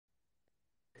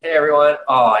Hey everyone.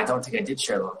 Oh, I don't think I did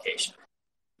share the location.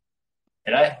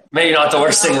 Did I? Maybe not the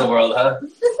worst thing in the world, huh?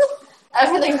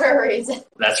 Everything for a reason.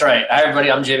 That's right. Hi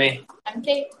everybody, I'm Jimmy. I'm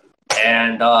Kate.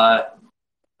 And I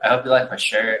hope you like my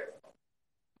shirt.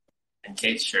 And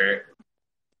Kate's shirt.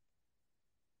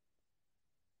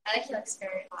 I think he looks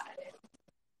very hot in it.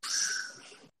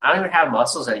 I don't even have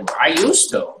muscles anymore. I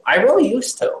used to. I really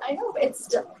used to. I know, but it's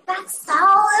still, that's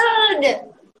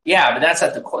solid. Yeah, but that's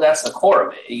the core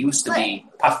of it. It used to be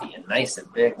puffy and nice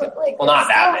and big. But like, well, not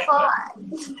that big.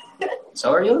 Hot.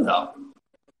 So are you though.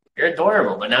 You're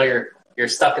adorable, but now you're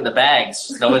stuck in the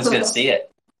bags. No one's gonna see it.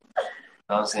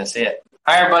 No one's gonna see it.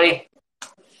 Hi everybody.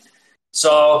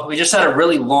 So we just had a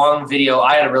really long video.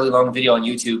 I had a really long video on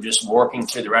YouTube just working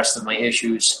through the rest of my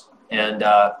issues and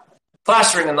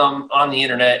plastering them on the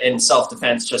internet in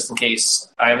self-defense just in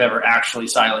case I am ever actually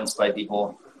silenced by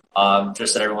people.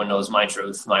 Just that everyone knows my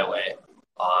truth, my way.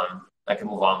 I can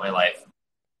move on with my life.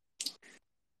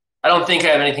 I don't think I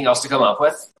have anything else to come up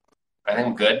with. I think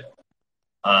I'm good.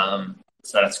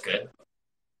 So that's good.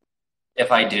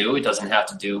 If I do, it doesn't have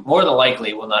to do, more than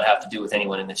likely, it will not have to do with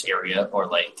anyone in this area or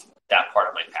like that part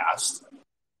of my past.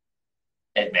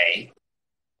 It may,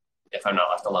 if I'm not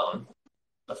left alone.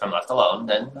 If I'm left alone,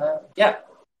 then yeah,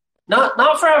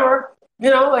 not forever. You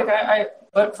know, like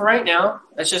but for right now,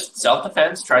 it's just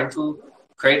self-defense, trying to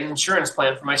create an insurance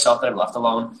plan for myself that I'm left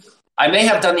alone. I may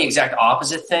have done the exact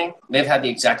opposite thing, may have had the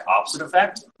exact opposite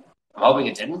effect. I'm hoping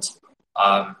it didn't.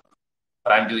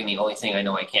 But I'm doing the only thing I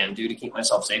know I can do to keep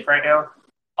myself safe right now.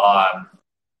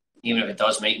 Even if it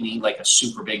does make me like a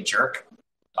super big jerk,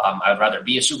 I'd rather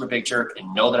be a super big jerk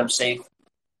and know that I'm safe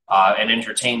and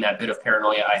entertain that bit of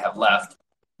paranoia I have left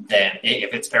than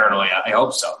if it's paranoia. I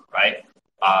hope so, right?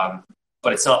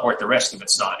 But it's not worth the risk if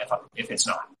it's not. If it's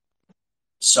not.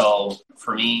 So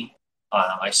for me,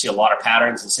 I see a lot of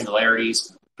patterns and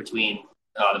similarities between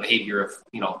the behavior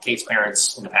of Kate's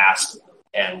parents in the past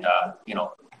and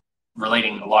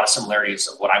relating a lot of similarities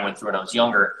of what I went through when I was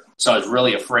younger. So I was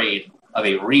really afraid of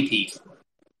a repeat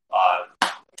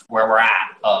where we're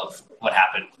at of what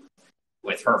happened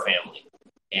with her family.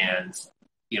 And,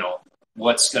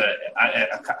 what's going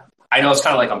to, I know it's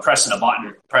kind of like I'm pressing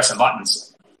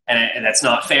buttons, and that's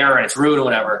not fair and it's rude or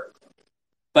whatever.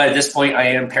 But at this point, I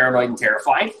am paranoid and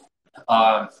terrified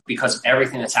because of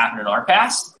everything that's happened in our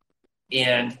past.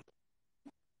 And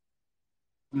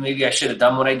maybe I should have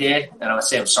done what I did, and I would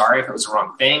say I'm sorry if it was the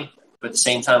wrong thing. But at the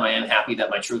same time, I am happy that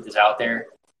my truth is out there,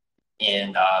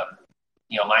 and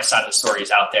my side of the story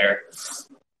is out there,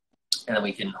 and then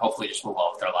we can hopefully just move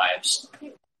on with our lives.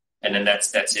 And then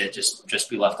that's it. Just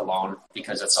be left alone,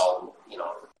 because that's all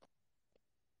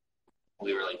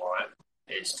we really want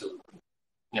is to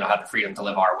have the freedom to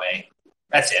live our way.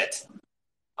 That's it.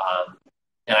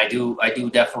 And I do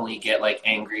definitely get like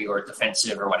angry or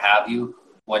defensive or what have you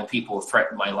when people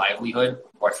threaten my livelihood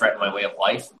or threaten my way of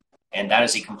life. And that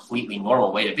is a completely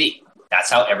normal way to be. That's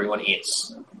how everyone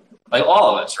is. Like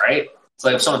all of us, right? It's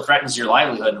like if someone threatens your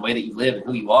livelihood and the way that you live and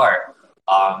who you are,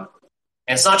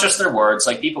 and it's not just their words.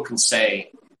 Like people can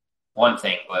say one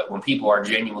thing, but when people are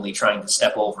genuinely trying to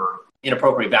step over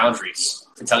inappropriate boundaries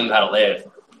to tell you how to live,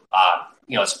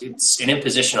 it's an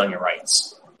imposition on your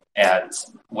rights. And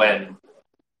when,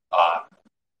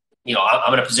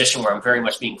 I'm in a position where I'm very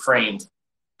much being framed,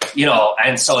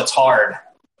 and so it's hard.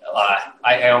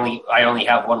 I only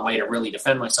have one way to really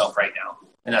defend myself right now,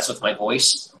 and that's with my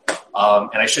voice. And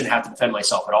I shouldn't have to defend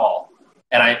myself at all.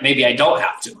 And maybe I don't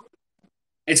have to.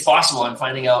 It's possible I'm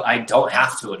finding out I don't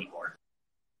have to anymore.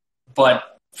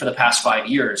 But for the past 5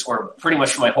 years, or pretty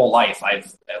much for my whole life,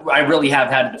 I really have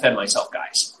had to defend myself,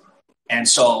 guys. And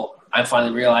so I'm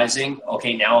finally realizing,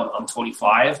 okay, now I'm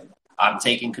 25. I'm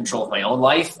taking control of my own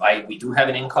life. We do have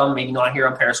an income, maybe not here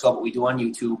on Periscope, but we do on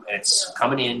YouTube, and it's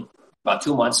coming in about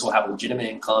 2 months. We'll have a legitimate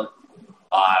income.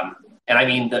 And I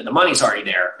mean, the money's already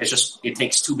there. It's just, it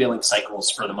takes 2 billing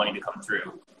cycles for the money to come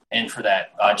through and for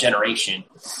that generation.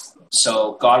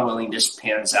 So God willing, this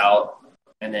pans out,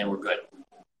 and then we're good.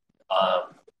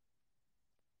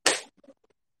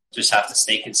 Just have to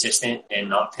stay consistent and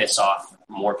not piss off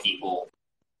more people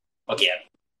again.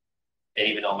 And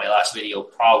even though my last video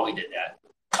probably did that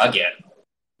again,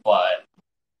 but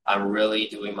I'm really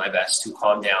doing my best to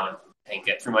calm down and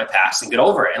get through my past and get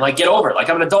over it. And get over it. Like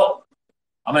I'm an adult.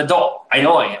 I'm an adult. I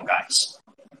know I am, guys.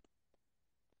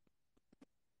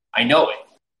 I know it.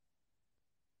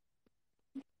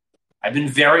 I've been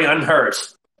very unheard.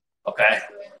 Okay?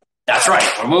 That's right.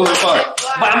 We're moving forward.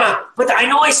 But I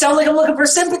know I sound like I'm looking for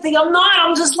sympathy. I'm not.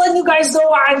 I'm just letting you guys know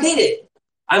why I did it.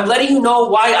 I'm letting you know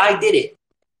why I did it.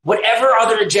 Whatever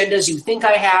other agendas you think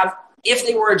I have, if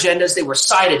they were agendas, they were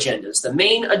side agendas. The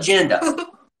main agenda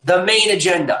The main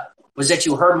agenda was that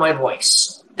you heard my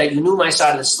voice, that you knew my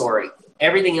side of the story.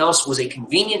 Everything else was a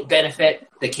convenient benefit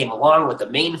that came along with the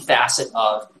main facet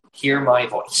of hear my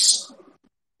voice.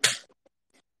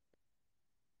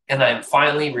 And I'm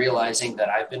finally realizing that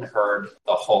I've been heard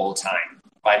the whole time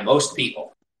by most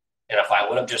people. And if I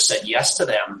would have just said yes to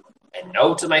them and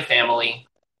no to my family,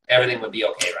 everything would be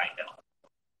okay right now.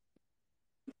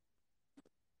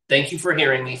 Thank you for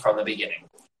hearing me from the beginning.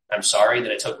 I'm sorry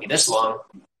that it took me this long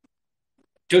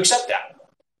to accept that.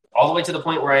 All the way to the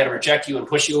point where I had to reject you and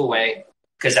push you away,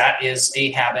 because that is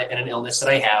a habit and an illness that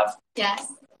I have.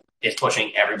 Yes. Is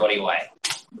pushing everybody away.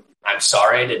 I'm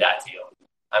sorry I did that to you.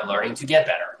 I'm learning to get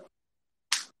better.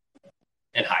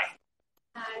 And hi.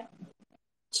 Hi.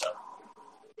 So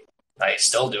I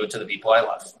still do it to the people I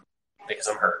love because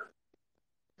I'm hurt.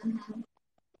 Mm-hmm.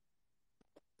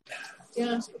 Do you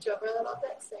want to switch over a little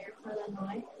bit so you're more than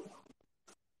light?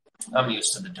 I'm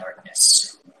used to the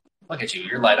darkness. Look at you.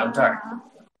 You're light. I'm dark.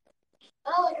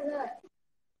 Oh, look at that.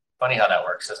 Funny how that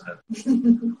works, isn't it?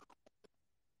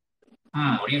 What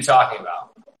are you talking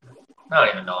about? I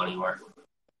don't even know anymore.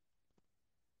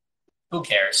 Who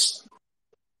cares?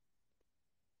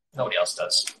 Nobody else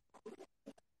does.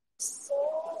 So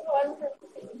wonderful.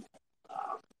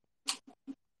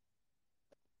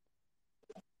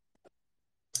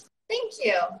 Thank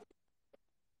you.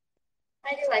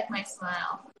 I do like my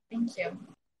smile. Thank you.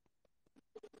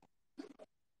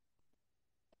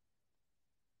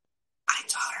 I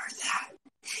taught her that.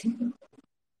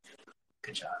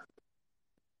 Good job.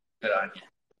 Good on you.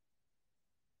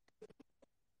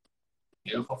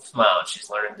 Beautiful smile. She's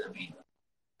learning to be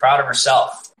proud of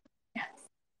herself. Yes.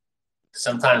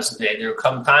 Sometimes there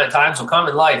come times will come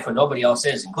in life when nobody else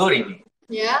is, including me.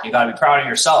 Yeah. You got to be proud of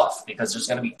yourself because there's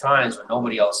going to be times when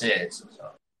nobody else is.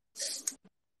 So.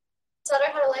 Taught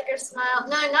her how to like her smile.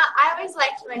 No, not. I always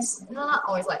liked my. No, not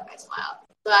always liked my smile,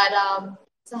 but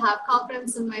to have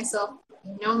confidence in myself,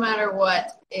 no matter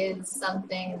what, is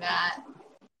something that.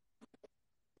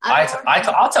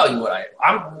 I'll tell you what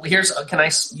I'm. Here's. Can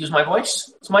I use my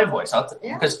voice? It's my voice.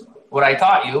 Yeah. Because what I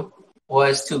taught you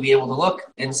was to be able to look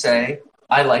and say,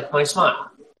 "I like my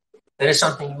smile." That is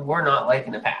something you were not like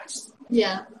in the past.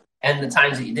 Yeah. And the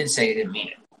times that you did say you didn't mean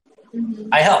it. Mm-hmm.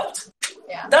 I helped.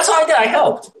 Yeah. That's all I did. I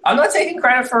helped. I'm not taking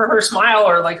credit for her smile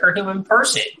or like her human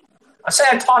person. I say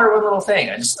I taught her one little thing.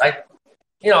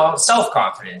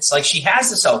 Self-confidence. Like she has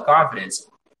the self-confidence.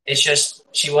 It's just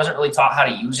she wasn't really taught how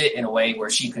to use it in a way where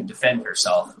she could defend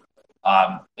herself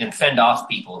and fend off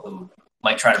people who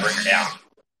might try to bring her down.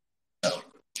 So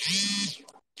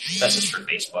that's just for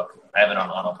Facebook. I have it on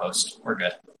auto post. We're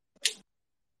good.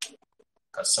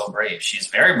 That's so brave. She's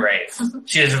very brave.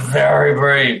 She is very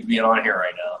brave being on here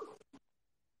right now.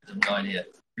 I have no idea.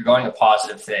 You're going a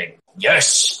positive thing.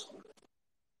 Yes!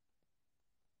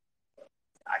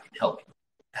 I can help you.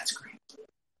 That's great.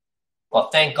 Well,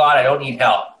 thank God I don't need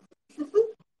help.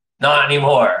 Not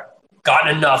anymore.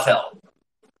 Gotten enough help.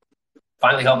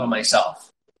 Finally helping myself.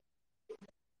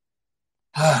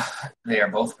 They are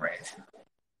both brave.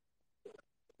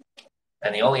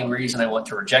 And the only reason I want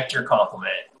to reject your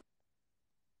compliment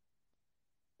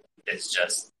is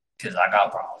just because I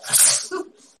got problems.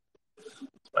 It's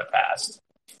my past.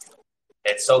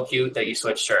 It's so cute that you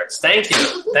switched shirts. Thank you.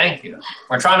 Thank you.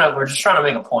 We're just trying to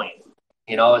make a point,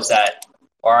 is that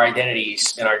our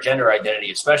identities and our gender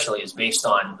identity especially is based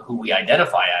on who we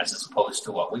identify as opposed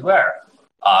to what we wear.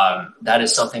 That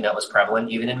is something that was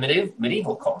prevalent even in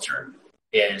medieval culture.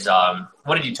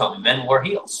 What did you tell me? Men wore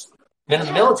heels. Men in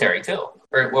the military too.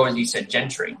 Or what was you said?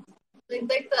 Gentry.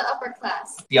 Like the upper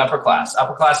class. The upper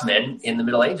class men in the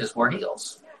Middle Ages wore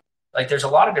heels. Like there's a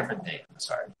lot of different things.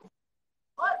 Sorry.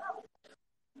 What?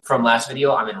 From last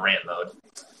video, I'm in rant mode.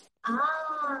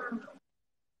 Ah.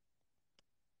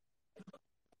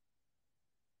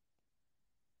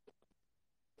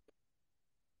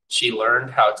 She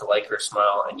learned how to like her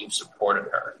smile, and you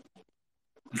supported her.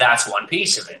 That's one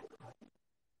piece of it.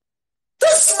 The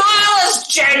smile is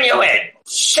genuine.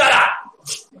 Shut up.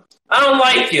 I don't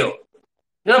like you.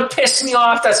 You're gonna piss me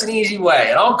off. That's an easy way,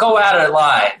 and I'll go at it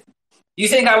live. You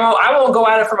think I won't? I won't go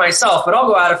at it for myself, but I'll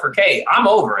go at it for Kate. I'm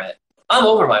over it. I'm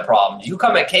over my problems. You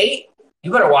come at Kate,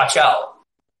 you better watch out.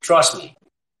 Trust me.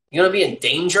 You're gonna be in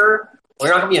danger. Well,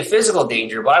 you're not gonna be in physical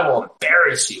danger, but I will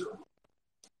embarrass you.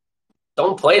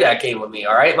 Don't play that game with me,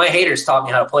 all right? My haters taught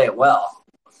me how to play it well.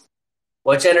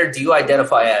 What gender do you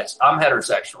identify as? I'm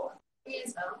heterosexual.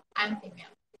 I'm female.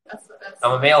 That's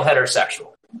I'm a male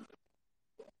heterosexual.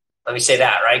 Let me say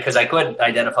that, right? Because I could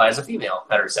identify as a female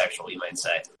heterosexual, you might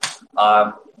say.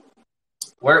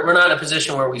 We're not in a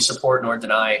position where we support nor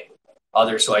deny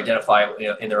others who identify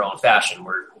in their own fashion.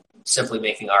 simply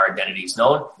making our identities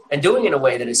known and doing it in a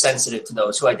way that is sensitive to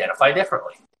those who identify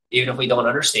differently. Even if we don't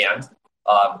understand,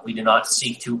 we do not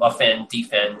seek to offend,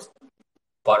 defend,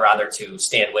 but rather to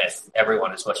stand with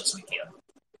everyone as much as we can.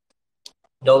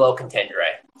 Nolo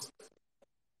contendere.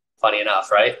 Funny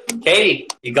enough, right? Katie,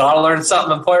 you got to learn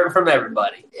something important from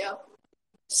everybody. Yeah.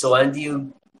 So when do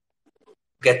you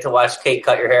get to watch Kate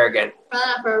cut your hair again?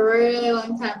 Probably for a really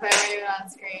long time if I were even on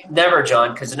screen. Never,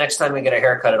 John, because the next time we get a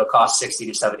haircut, it'll cost $60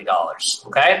 to $70,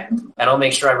 okay? And I'll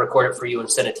make sure I record it for you and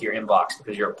send it to your inbox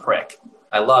because you're a prick.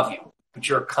 I love you, but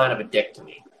you're kind of a dick to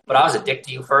me. But I was a dick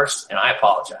to you first, and I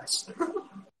apologize.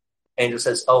 Angel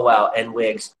says, oh, wow, and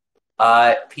wigs.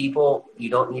 People, you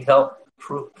don't need help?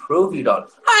 Prove you don't.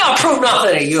 I don't prove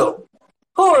nothing to you.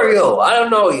 Who are you? I don't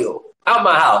know you. Out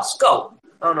my house. Go.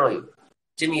 I don't know you.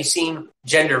 Jimmy, you seem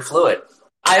gender fluid.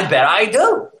 I bet I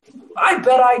do. I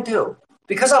bet I do.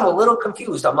 Because I'm a little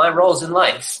confused on my roles in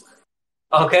life.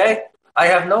 Okay? I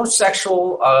have no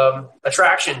sexual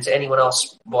attraction to anyone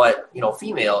else but,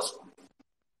 females.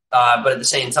 But at the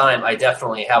same time, I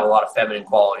definitely have a lot of feminine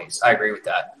qualities. I agree with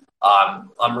that.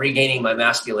 I'm regaining my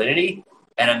masculinity,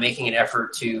 and I'm making an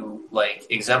effort to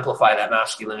exemplify that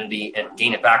masculinity and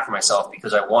gain it back for myself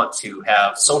because I want to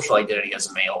have social identity as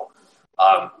a male.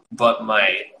 But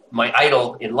my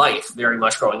idol in life, very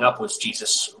much growing up, was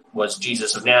Jesus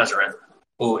of Nazareth,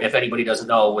 who, if anybody doesn't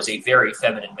know, was a very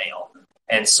feminine male.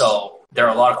 And so there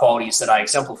are a lot of qualities that I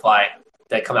exemplify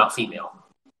that come out female,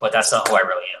 but that's not who I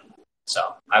really am.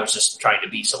 So I was just trying to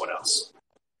be someone else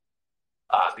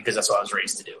because that's what I was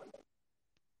raised to do.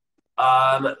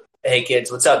 Hey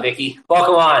kids, what's up, Vicky?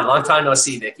 Welcome on. Long time no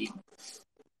see, Vicky.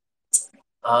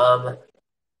 The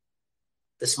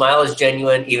smile is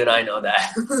genuine. Even I know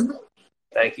that.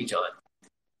 Thank you, John.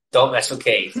 Don't mess with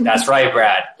Kate. That's right,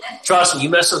 Brad. Trust me, you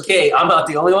mess with Kate, I'm not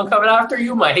the only one coming after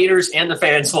you. My haters and the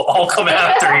fans will all come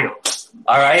after you.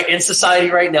 All right? In society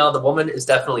right now, the woman is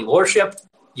definitely worshipped.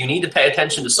 You need to pay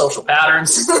attention to social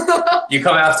patterns. You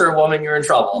come after a woman, you're in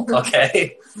trouble,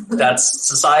 okay? That's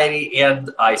society,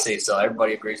 and I say so.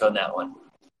 Everybody agrees on that one.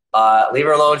 Leave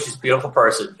her alone. She's a beautiful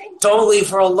person. Don't leave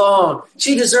her alone.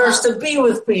 She deserves to be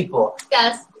with people.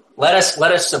 Yes. Let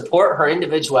us support her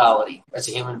individuality as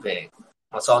a human being.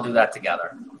 Let's all do that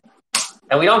together.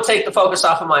 And we don't take the focus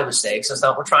off of my mistakes. That's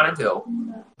not what we're trying to do.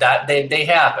 That they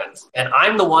happened. And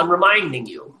I'm the one reminding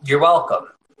you. You're welcome.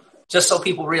 Just so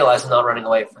people realize I'm not running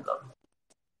away from them.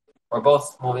 We're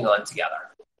both moving on together.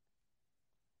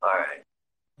 All right.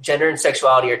 Gender and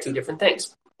sexuality are two different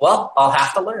things. Well, I'll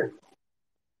have to learn.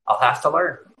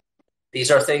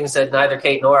 These are things that neither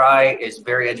Kate nor I is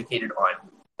very educated on.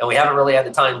 And we haven't really had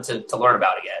the time to learn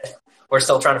about it yet. We're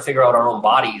still trying to figure out our own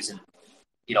bodies and,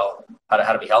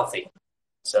 how to be healthy.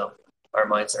 So our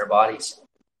minds and our bodies.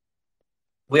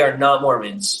 We are not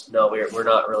Mormons. No, we're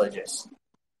not religious.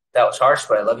 That was harsh,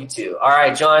 but I love you too. All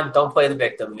right, John, don't play the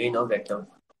victim. You ain't no victim.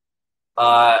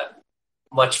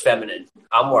 Much feminine.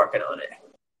 I'm working on it.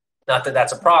 Not that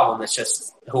that's a problem. It's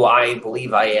just who I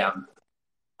believe I am.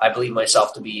 I believe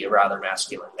myself to be a rather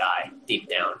masculine guy deep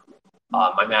down.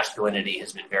 My masculinity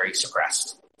has been very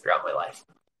suppressed throughout my life.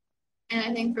 And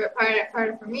I think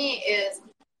part for me is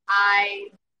I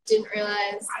didn't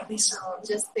realize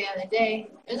just the other day.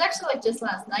 It was actually just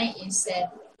last night you said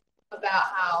about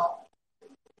how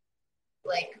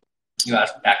you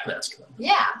asked back masculine.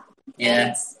 Yeah.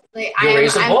 Yeah. You're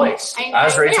raised with boys. I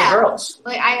was raised with girls.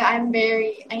 I am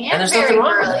very girly,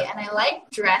 and I like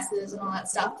dresses and all that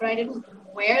stuff, but I didn't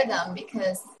wear them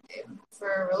because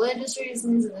for religious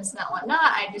reasons and this and that whatnot,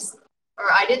 I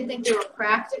didn't think they were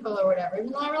practical or whatever,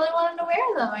 even though I really wanted to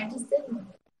wear them. I just didn't.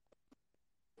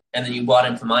 And then you bought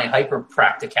into my hyper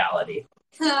practicality.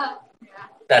 Yeah.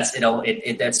 That's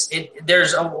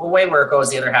there's a way where it goes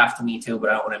the other half to me too, but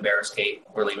I don't want to embarrass Kate.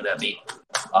 We're leaving that be.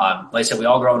 Like I said, we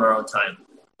all grow in our own time.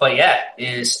 But yeah,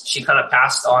 she kind of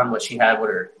passed on what she had with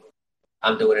her.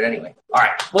 I'm doing it anyway. All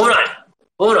right, moving on.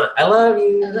 I love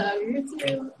you. I love you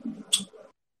too.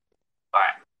 All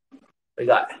right, we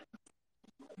got.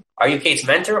 Are you Kate's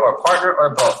mentor or partner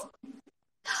or both?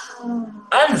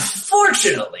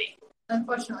 Unfortunately,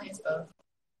 it's both.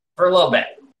 For a little bit.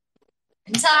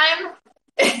 In time.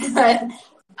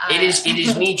 It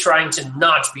is me trying to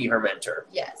not be her mentor.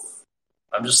 Yes.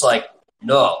 I'm just like,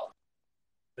 no.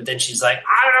 But then she's like,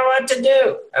 I don't know what to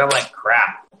do. And I'm like,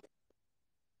 crap.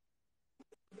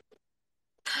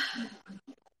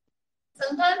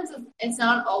 Sometimes it's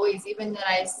not always even that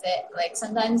I say,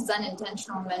 sometimes it's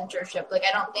unintentional mentorship.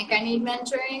 I don't think I need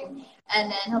mentoring.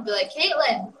 And then he'll be like,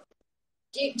 Caitlin,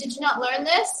 did you not learn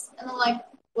this? And I'm like,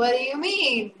 what do you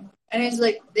mean? And he's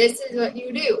like, this is what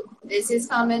you do. This is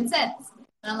common sense.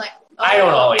 And I'm like, I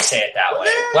don't always say it that way.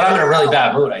 When I'm in a really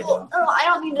bad mood, I do. No, I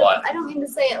don't mean to. What? I don't mean to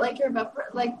say it like you're about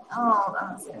like.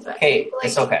 Oh, hey,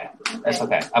 it's okay. It's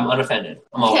okay. I'm unoffended.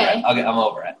 I'm over it. I'm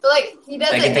over it. But like he does.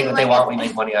 They can think what they want. We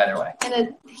make money either way.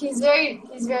 And he's very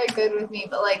good with me.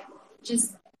 But like,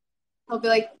 just he'll be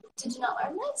like, "Did you not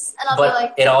learn this?" And I'll be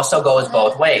like, it also goes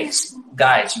both ways,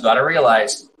 guys. You got to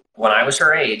realize. When I was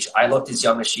her age, I looked as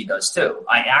young as she does too.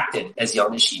 I acted as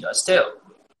young as she does too.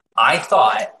 I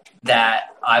thought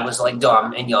that I was like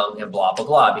dumb and young and blah, blah,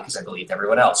 blah because I believed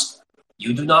everyone else.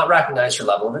 You do not recognize her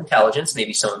level of intelligence.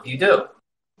 Maybe some of you do.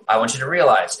 I want you to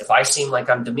realize if I seem like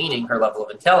I'm demeaning her level of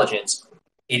intelligence,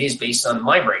 it is based on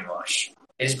my brainwash.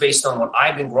 It is based on what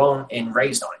I've been grown and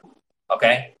raised on.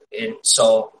 Okay? And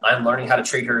so I'm learning how to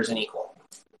treat her as an equal.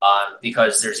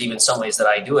 Because there's even some ways that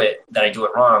I do it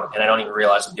wrong and I don't even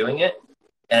realize I'm doing it.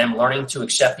 And I'm learning to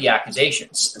accept the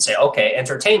accusations and say, okay,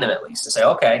 entertain them at least. And say,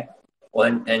 okay,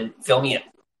 well, then fill me in.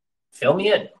 Fill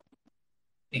me in.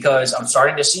 Because I'm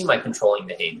starting to see my controlling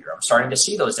behavior. I'm starting to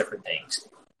see those different things.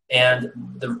 And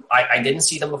I didn't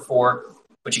see them before,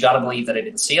 but you got to believe that I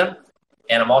didn't see them.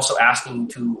 And I'm also asking you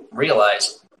to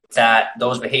realize that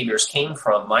those behaviors came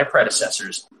from my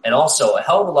predecessors and also a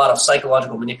hell of a lot of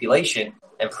psychological manipulation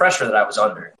and pressure that I was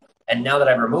under. And now that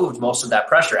I've removed most of that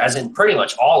pressure, as in pretty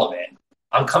much all of it,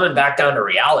 I'm coming back down to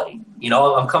reality. You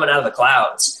know, I'm coming out of the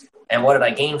clouds. And what did I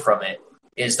gain from it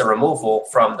is the removal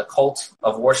from the cult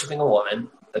of worshiping a woman,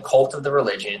 the cult of the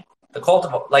religion, the cult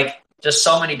of like just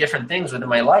so many different things within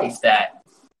my life that,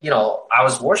 you know, I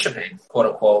was worshiping, quote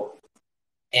unquote.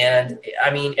 And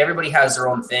I mean, everybody has their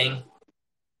own thing.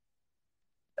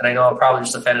 And I know I probably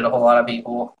just offended a whole lot of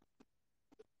people.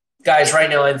 Guys, right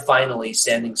now I'm finally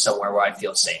standing somewhere where I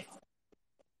feel safe.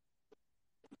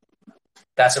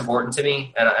 That's important to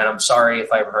me, and I'm sorry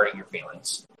if I'm hurting your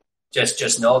feelings.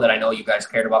 Just know that I know you guys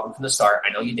cared about me from the start.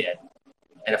 I know you did.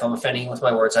 And if I'm offending you with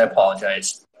my words, I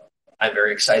apologize. I'm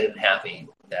very excited and happy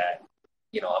that,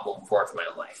 you know, I'm moving forward for my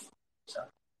own life. So,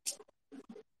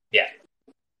 yeah.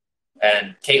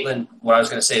 And Caitlin, what I was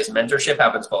going to say is mentorship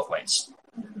happens both ways.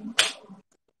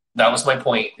 That was my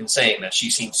point in saying that she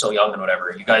seems so young and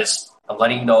whatever. You guys, I'm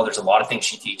letting you know there's a lot of things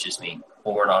she teaches me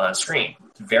when we're not on screen.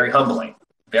 It's very humbling.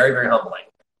 Very, very humbling.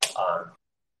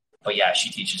 But yeah, she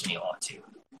teaches me a lot too.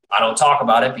 I don't talk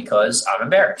about it because I'm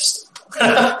embarrassed.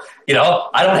 You know,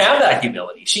 I don't have that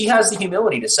humility. She has the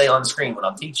humility to say on screen when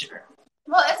I'm teaching her.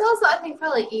 Well, it's also, I think,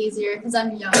 probably easier because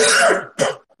I'm younger.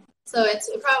 So it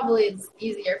probably is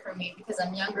easier for me because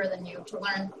I'm younger than you to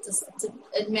learn, to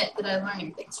admit that I'm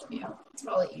learning things from you. It's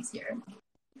probably easier.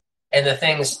 And the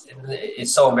things,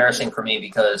 it's so embarrassing for me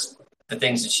because the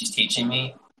things that she's teaching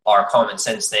me are common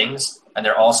sense things. And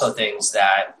they're also things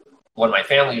that when my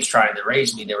family was trying to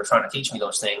raise me, they were trying to teach me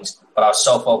those things. But I was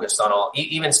so focused on all,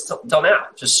 even till now,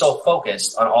 just so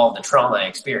focused on all the trauma I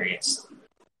experienced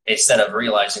instead of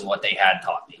realizing what they had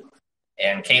taught me.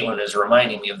 And Caitlin is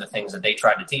reminding me of the things that they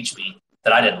tried to teach me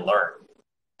that I didn't learn.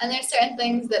 And there's certain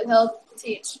things that he'll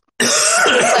teach.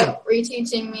 It's like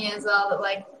reteaching me as well. That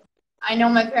like, I know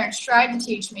my parents tried to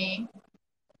teach me,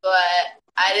 but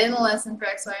I didn't listen for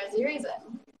X, Y, or Z reason.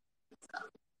 So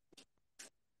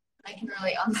I can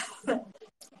relate on that.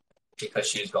 Because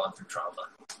she's going through trauma.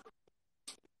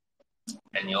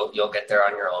 And you'll get there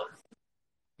on your own.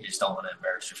 You just don't want to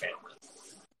embarrass your family.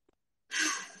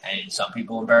 And some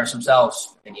people embarrass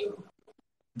themselves, and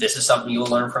this is something you'll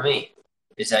learn from me,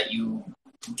 is that you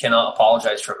cannot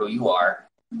apologize for who you are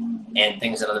and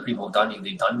things that other people have done to you,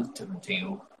 they've done to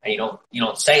you, and you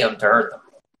don't say them to hurt them.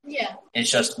 Yeah. It's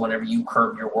just whenever you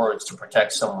curb your words to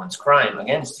protect someone's crime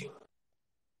against you,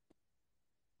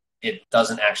 it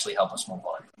doesn't actually help us move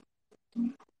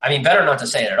on. I mean, better not to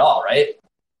say it at all, right?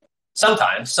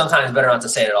 Sometimes better not to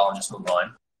say it at all and just move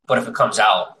on. But if it comes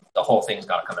out, the whole thing's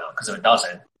got to come out, because if it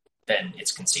doesn't, then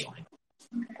it's concealing,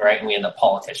 right? And we end up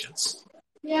politicians.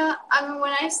 Yeah, I mean,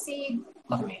 when I see...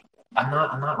 Look at me. I'm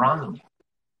not wronging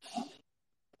you.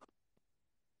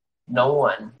 No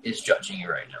one is judging you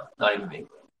right now, not even me.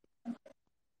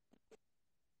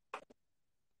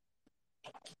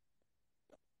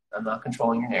 I'm not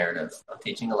controlling your narrative. I'm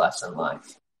teaching a lesson in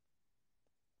life.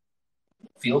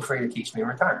 Feel free to teach me in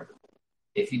return.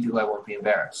 If you do, I won't be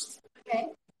embarrassed. Okay.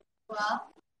 Well,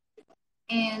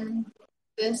 in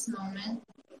this moment,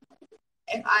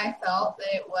 if I felt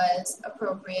that it was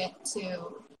appropriate and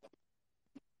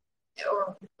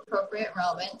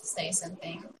relevant to say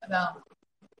something about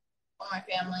all my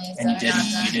families, and you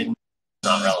didn't,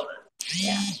 not relevant.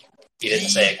 Yeah. You didn't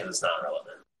say it because it's not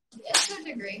relevant. Yeah, to a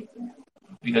degree.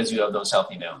 Because you have those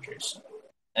healthy boundaries.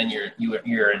 And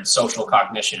you're in social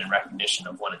cognition and recognition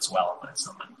of when it's well and when it's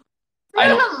not. For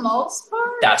the most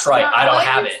part. That's right. I don't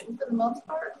have it. For the most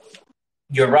part.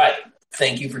 You're right.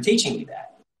 Thank you for teaching me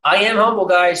that. I am humble,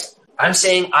 guys. I'm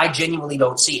saying I genuinely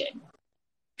don't see it.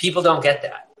 People don't get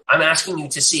that. I'm asking you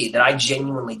to see that I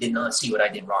genuinely did not see what I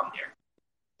did wrong there.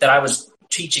 That I was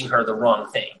teaching her the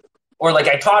wrong thing. Or like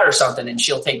I taught her something and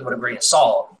she'll take it with a grain of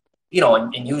salt,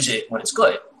 and use it when it's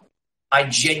good. I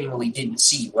genuinely didn't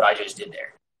see what I just did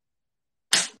there.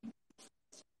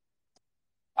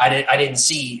 I didn't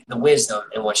see the wisdom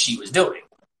in what she was doing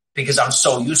because I'm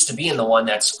so used to being the one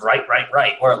that's right,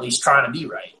 or at least trying to be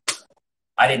right.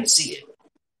 I didn't see it.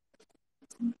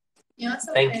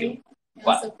 So Thank pretty. you.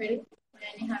 What's so pretty? When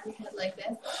you have your head like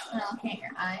this, and I'm looking at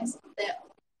your eyes that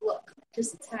look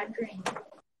just a tad green.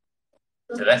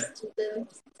 Look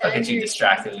at you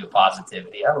distracted with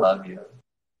positivity. I love you.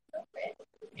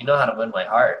 You know how to win my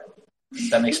heart.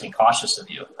 That makes me cautious of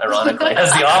you. Ironically, it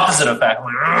has the opposite effect.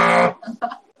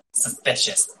 Like,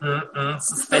 suspicious.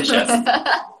 Suspicious.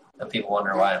 And people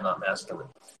wonder why I'm not masculine.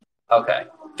 Okay.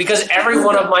 Because every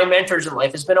one of my mentors in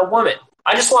life has been a woman.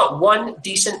 I just want one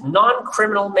decent,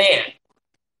 non-criminal man.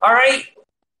 All right?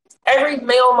 Every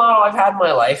male model I've had in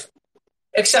my life,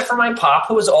 except for my pop,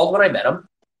 who was old when I met him,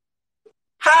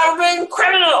 have been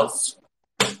criminals.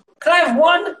 Can I have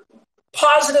one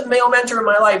positive male mentor in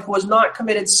my life who has not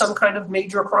committed some kind of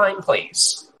major crime,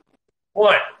 please?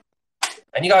 One.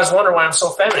 And you guys wonder why I'm so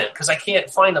feminine, because I can't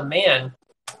find a man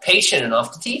patient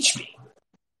enough to teach me.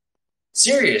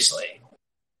 Seriously.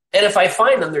 And if I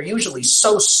find them, they're usually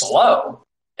so slow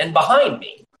and behind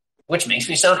me, which makes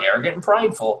me sound arrogant and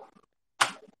prideful.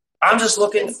 I'm just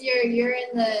looking. You're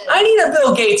in the. I need a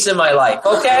Bill Gates in my life,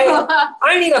 okay?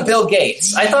 I need a Bill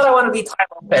Gates. I thought I want to be Ty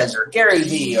Lopez or Gary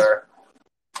Vee or,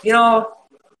 I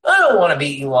don't want to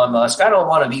be Elon Musk. I don't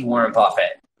want to be Warren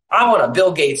Buffett. I want a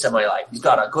Bill Gates in my life. He's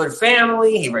got a good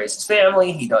family. He raises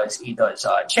family. He does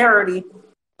charity.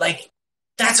 Like,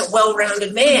 that's a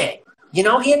well-rounded man. He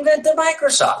invented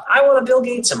Microsoft. I want a Bill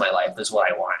Gates in my life is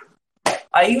what I want.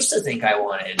 I used to think I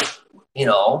wanted,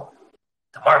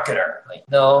 the marketer. Like,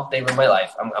 no, they ruined my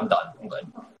life. I'm done. I'm good.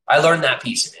 I learned that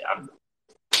piece of it.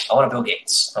 I want a Bill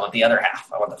Gates. I want the other half.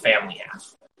 I want the family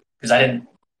half. Because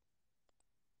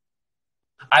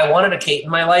I wanted a Kate in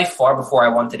my life far before I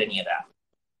wanted any of that.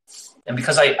 And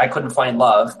because I couldn't find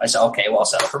love, I said, okay, well, I'll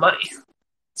settle for money.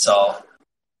 So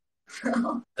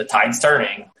the tide's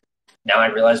turning. Now I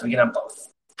realize we can have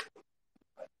both.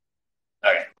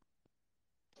 Okay.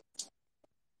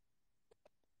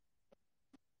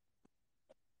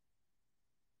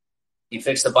 You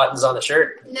fixed the buttons on the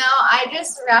shirt? No, I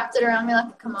just wrapped it around me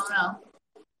like a kimono.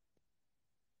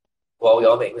 Well, we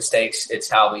all make mistakes. It's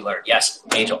how we learn. Yes,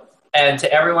 Angel. And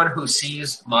to everyone who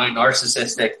sees my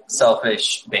narcissistic,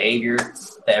 selfish behavior,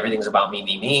 that everything's about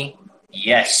me,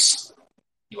 yes,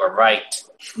 you are right.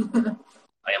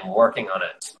 I am working on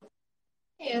it.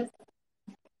 Yes.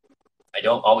 I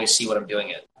don't always see what I'm doing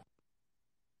it.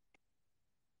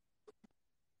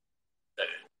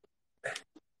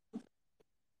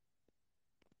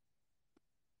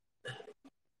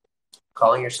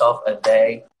 Calling yourself a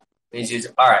they means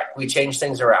all right, we change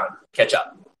things around. Catch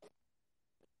up.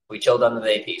 We chilled on the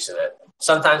they piece of it.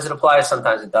 Sometimes it applies,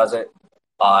 sometimes it doesn't.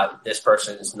 This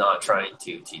person is not trying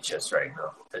to teach us right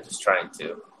now. They're just trying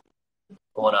to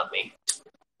one-up me.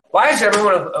 Why is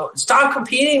everyone... stop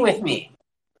competing with me.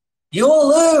 You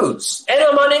will lose. And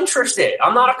I'm uninterested.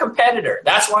 I'm not a competitor.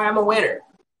 That's why I'm a winner.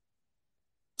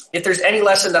 If there's any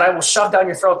lesson that I will shove down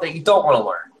your throat that you don't want to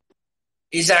learn,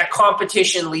 is that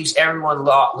competition leaves everyone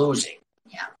losing.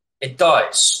 Yeah. It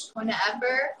does.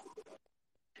 Whenever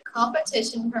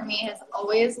competition for me has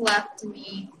always left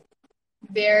me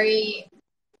very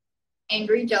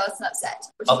angry, jealous, and upset,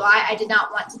 which is why I did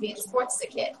not want to be in sports as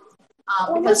a kid.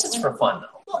 Because it's for fun,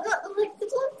 though. Well, not like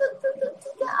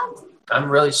I'm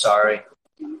really sorry.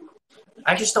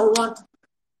 I just don't want to.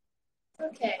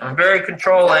 Okay. I'm very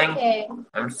controlling. Okay.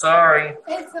 I'm sorry.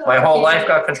 My whole life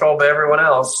got controlled by everyone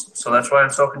else, so that's why I'm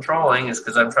so controlling, is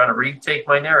because I'm trying to retake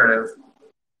my narrative.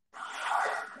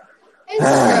 It's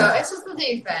true. It's just the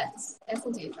defense. It's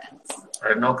the defense. I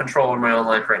have no control over my own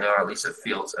life right now, or at least it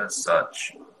feels as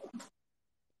such.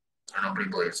 And nobody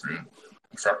believes me,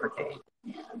 except for Kate.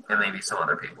 Yeah. And maybe some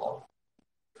other people.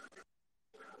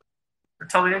 They're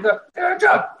telling me to go get a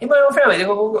job. In my own family, they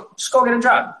just go get a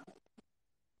job.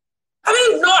 Have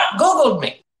you not Googled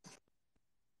me?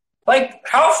 Like,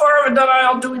 how far of a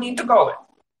denial do we need to go in?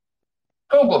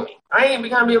 Google me. I ain't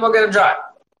going to be able to get a job.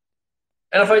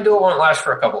 And if I do, it won't last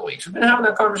for a couple of weeks. We've been having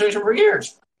that conversation for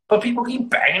years. But people keep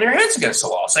banging their heads against the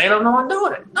wall, saying I'm the one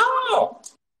doing it. No.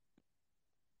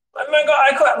 Oh my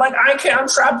God, I'm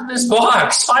trapped in this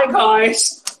box. Hi,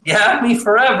 guys. You had me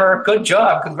forever. Good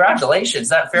job. Congratulations.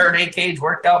 That Faraday cage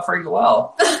worked out for you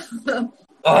well.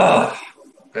 Oh,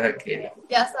 go ahead, Katie.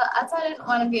 Yeah, so that's why I didn't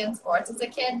want to be in sports as a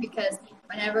kid, because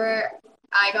whenever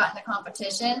I got into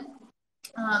competition,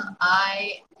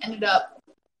 I ended up,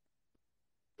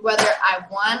 whether I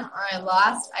won or I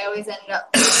lost, I always ended up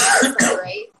feeling so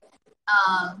great.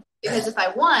 Because if I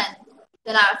won,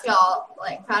 then I would feel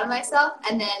like proud of myself,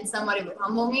 and then somebody would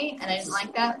humble me, and I didn't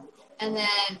like that. And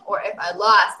then, or if I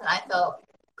lost, then I felt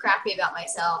crappy about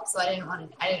myself, so I didn't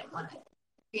want to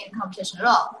be in competition at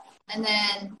all. And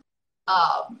then,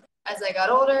 as I got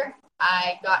older,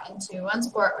 I got into one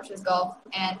sport, which was golf,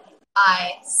 and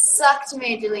I sucked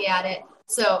majorly at it.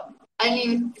 So I didn't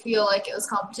even feel like it was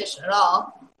competition at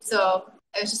all. So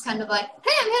it was just kind of like,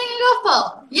 hey, I'm hitting a golf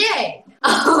ball. Yay.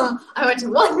 I went to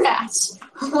one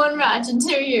match in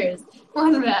 2 years,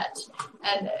 one match.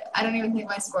 And I don't even think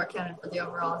my score counted for the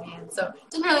overall in the end. So it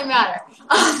didn't really matter.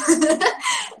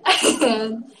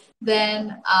 And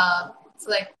then, so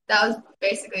like, that was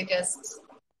basically just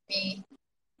me,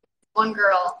 one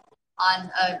girl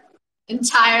on a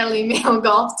entirely male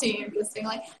golf team, just being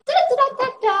like, da da da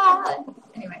da da.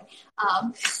 Anyway,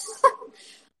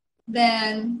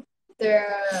 then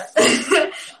there,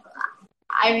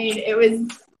 I mean, it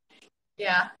was,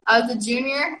 yeah, I was a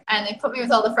junior, and they put me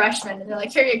with all the freshmen, and they're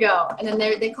like, here you go. And then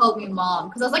they called me mom,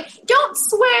 because I was like, don't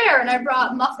swear, and I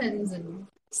brought muffins and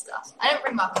stuff. I didn't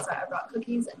bring muffins, sorry, I brought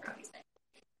cookies and brownies.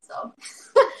 So,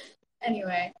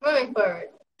 anyway, moving forward.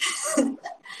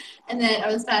 And then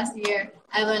over this past year,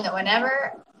 I learned that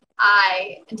whenever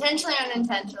I intentionally or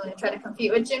unintentionally try to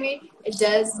compete with Jimmy, it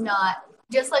does not,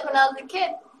 just like when I was a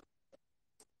kid.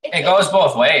 It goes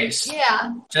both ways.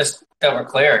 Yeah. Just that we're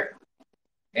clear.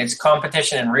 It's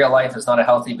competition in real life is not a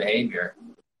healthy behavior.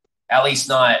 At least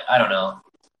not, I don't know,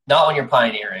 not when you're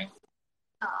pioneering.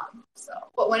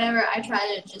 But whenever I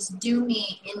try to just do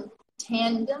me in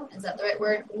tandem, is that the right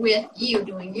word, with you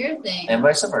doing your thing. And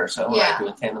vice versa, when yeah. I do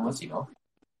in tandem with you.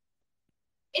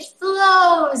 It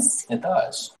flows. It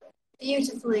does.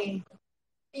 Beautifully.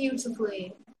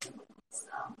 Beautifully. So.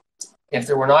 If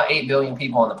there were not 8 billion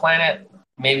people on the planet,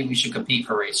 maybe we should compete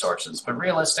for resources. But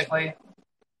realistically,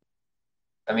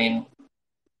 I mean,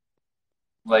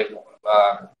 like,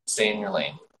 stay in your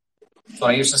lane. That's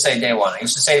what I used to say day one. I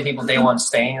used to say to people day one,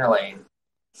 stay in your lane.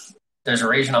 There's a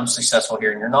reason I'm successful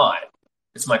here and you're not.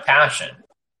 It's my passion.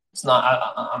 It's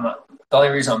not, I'm not, the only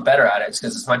reason I'm better at it is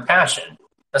because it's my passion.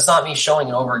 That's not me showing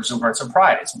an over-exuberance of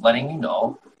pride. It's letting you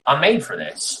know I'm made for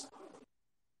this.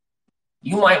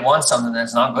 You might want something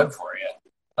that's not good for you.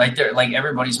 Like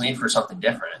everybody's made for something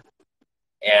different.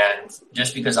 And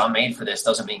just because I'm made for this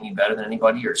doesn't make me better than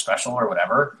anybody or special or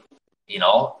whatever. You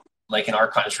know, like in our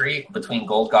country, between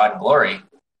gold, God, and glory,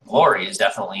 glory is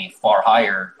definitely far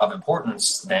higher of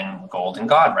importance than gold and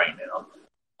God right now.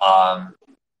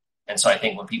 And so I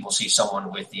think when people see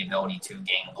someone with the ability to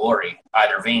gain glory,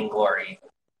 either vainglory,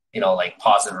 you know, like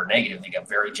positive or negative, they get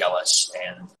very jealous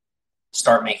and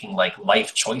start making like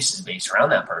life choices based around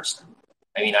that person.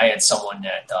 I mean, I had someone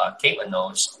that Caitlin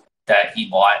knows that he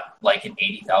bought like an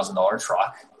 $80,000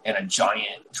 truck and a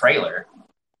giant trailer,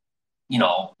 you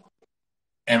know,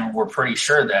 and we're pretty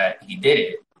sure that he did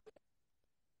it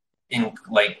in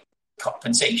like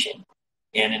compensation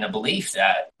and in a belief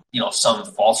that, you know, some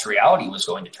false reality was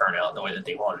going to turn out the way that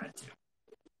they wanted it to.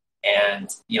 And,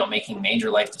 you know, making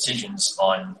major life decisions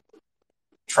on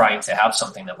trying to have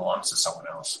something that belongs to someone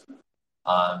else.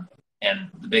 And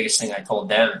the biggest thing I told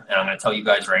them, and I'm going to tell you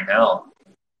guys right now,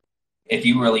 if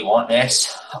you really want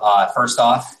this, first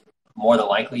off, more than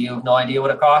likely you have no idea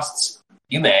what it costs.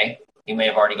 You may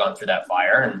have already gone through that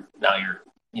fire, and now you're,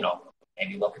 you know,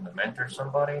 maybe looking to mentor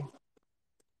somebody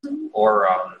or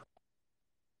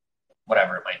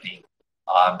whatever it might be.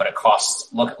 But it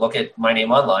costs, look at my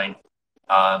name online.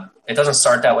 It doesn't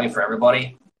start that way for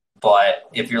everybody, but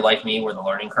if you're like me where the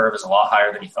learning curve is a lot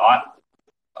higher than you thought,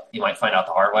 you might find out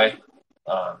the hard way.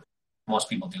 Most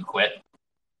people do quit.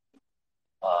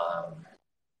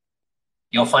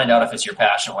 You'll find out if it's your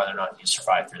passion, whether or not you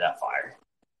survive through that fire.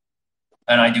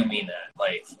 And I do mean that.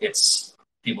 Like, it's,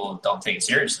 people don't take it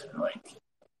seriously. They're like,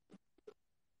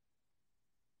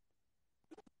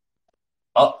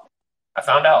 oh, I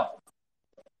found out.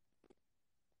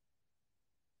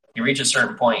 You reach a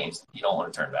certain point, you don't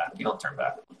want to turn back. You don't turn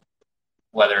back.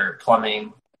 Whether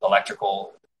plumbing,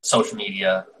 electrical, social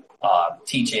media,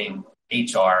 teaching,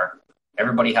 HR,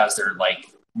 everybody has their like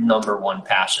number one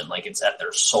passion. Like it's at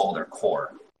their soul, their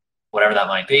core. Whatever that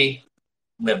might be,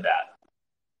 live that.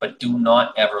 But do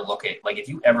not ever look at, like if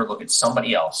you ever look at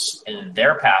somebody else and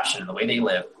their passion and the way they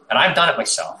live, and I've done it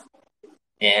myself,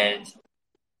 and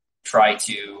try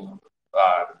to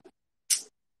I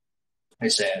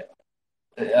say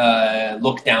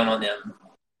look down on them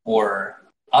or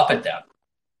up at them,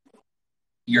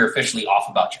 you're officially off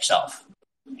about yourself,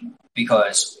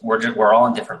 because we're all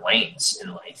in different lanes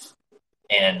in life,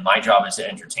 and my job is to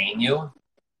entertain you.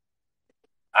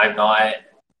 I'm not,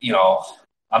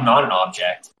 I'm not an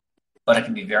object, but it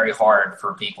can be very hard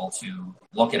for people to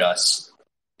look at us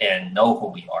and know who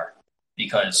we are,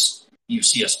 because you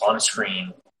see us on a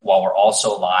screen while we're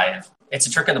also live. It's a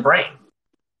trick of the brain.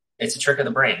 It's a trick of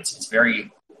the brain. It's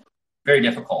very, very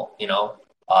difficult,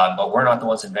 but we're not the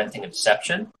ones inventing a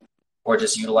deception. We're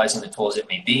just utilizing the tools it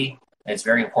may be. And it's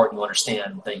very important to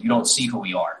understand that you don't see who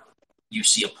we are. You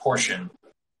see a portion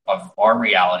of our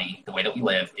reality, the way that we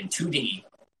live, in 2D,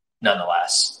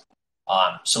 nonetheless.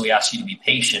 So we ask you to be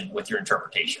patient with your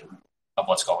interpretation of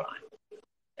what's going on.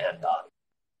 And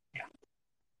yeah.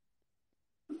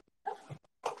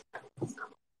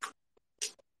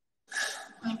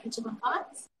 Want to put some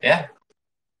comments? Yeah.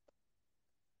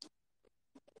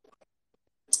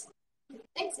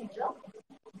 Thanks, Angel.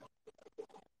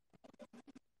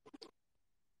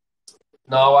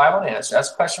 No, I want to answer.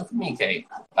 That's a question for me, Kate.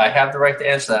 I have the right to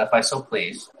answer that if I so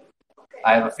please. Okay.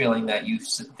 I have a feeling that you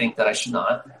think that I should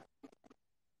not.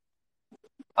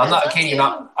 I'm not, Katie, you're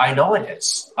not. I know it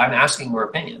is. I'm asking your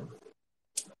opinion.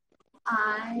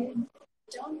 I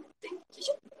don't think you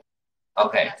should.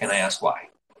 Okay, can I ask why?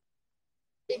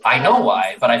 I know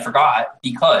why, but I forgot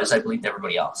because I believed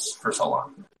everybody else for so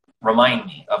long. Remind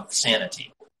me of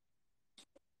sanity.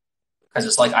 Because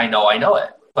it's like, I know it,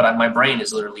 but my brain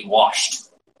is literally washed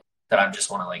that I just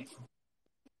want to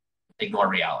ignore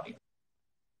reality.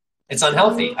 It's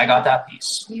unhealthy. I got that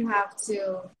piece. You have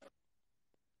to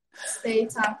stay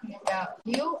talking about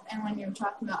you, and when you're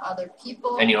talking about other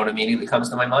people. And you know what immediately comes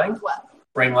to my mind? What?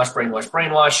 Brainwash, brainwash,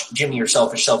 brainwash. Jimmy, you're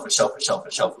selfish, selfish, selfish,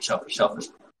 selfish, selfish, selfish, selfish.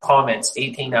 Comments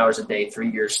 18 hours a day, 3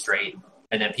 years straight.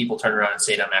 And then people turn around and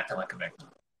say, I'm acting like a victim.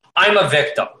 I'm a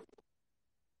victim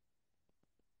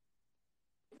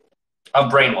of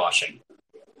brainwashing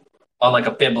on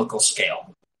a biblical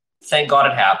scale. Thank God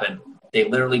it happened. They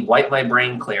literally wiped my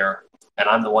brain clear, and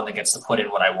I'm the one that gets to put in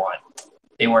what I want.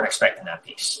 They weren't expecting that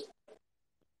piece.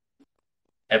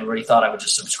 Everybody thought I would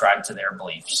just subscribe to their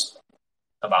beliefs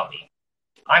about me.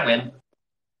 I win.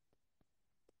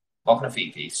 Welcome to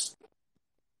Feed Piece.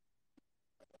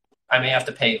 I may have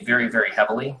to pay very, very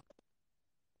heavily.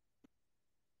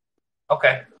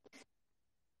 Okay.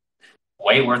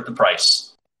 Way worth the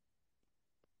price.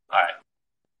 All right.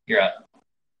 You're up.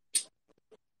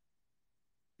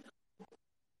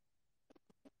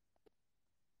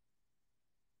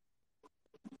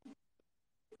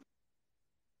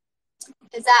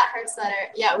 Is that her sweater?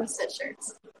 Yeah, we said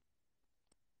shirts.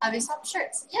 Have you swapped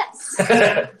shirts? Yes.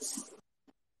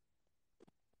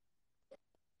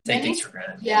 Take things for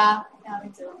granted. Yeah, me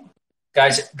too.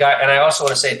 Guys, and I also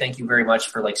want to say thank you very much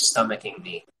for stomaching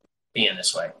me being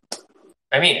this way.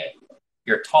 I mean it.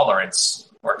 Your tolerance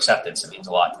or acceptance, it means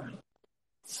a lot to me.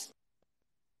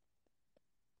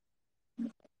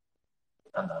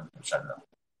 I'm done. I'm shutting up.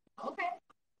 Okay.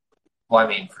 Well, I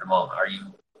mean, for the moment, are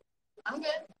you? I'm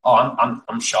good. Oh,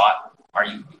 I'm shot. Are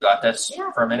you got this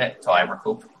for a minute until I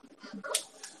recoup? Mm-hmm.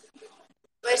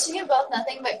 Wishing you both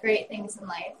nothing but great things in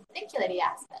life. Thank you, Lady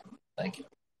Aspen. Thank you.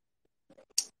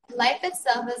 Life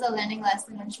itself is a learning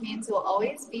lesson, which means we'll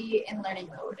always be in learning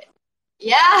mode.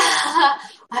 Yeah,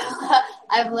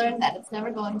 I've learned that it's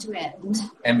never going to end.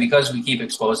 And because we keep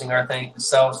exposing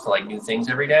ourselves to new things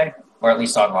every day, or at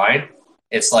least online,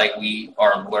 it's like we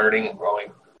are learning and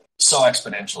growing so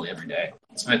exponentially every day.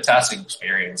 It's a fantastic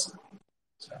experience.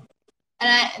 So.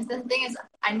 And the thing is,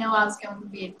 I know I was going to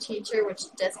be a teacher, which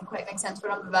doesn't quite make sense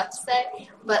what I'm about to say,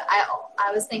 but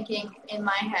I was thinking in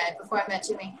my head before I met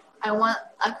Jimmy, I want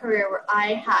a career where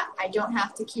I don't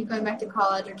have to keep going back to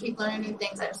college or keep learning new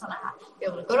things. I just want to be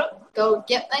able to go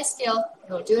get my skill,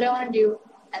 go do what I want to do,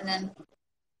 and then,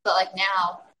 but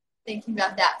now, thinking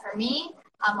about that for me,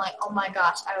 I'm like, oh my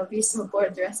gosh, I would be so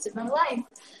bored the rest of my life.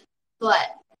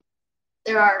 But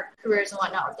there are careers and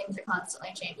whatnot where things are constantly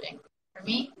changing. For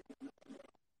me,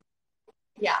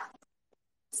 yeah.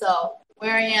 So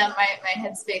where I am, my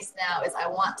headspace now is I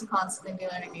want to constantly be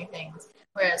learning new things.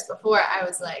 Whereas before I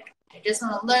was like, I just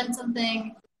want to learn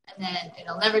something and then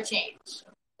it'll never change.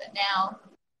 But now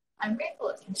I'm grateful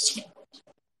it things change.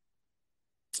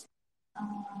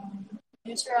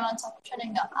 News are on top of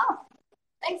trending now. Oh,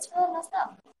 thanks for letting us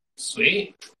know.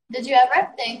 Sweet. Did you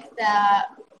ever think that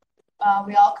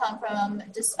we all come from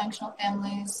dysfunctional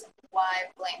families? Why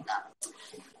blame them?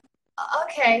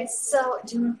 Okay, so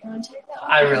do you want to take that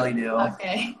one? I really do.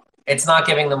 Okay. It's not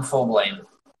giving them full blame.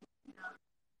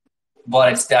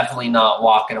 but it's definitely not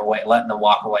letting them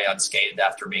walk away unscathed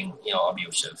after being,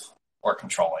 abusive or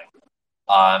controlling.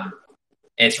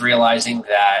 It's realizing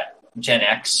that Gen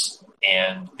X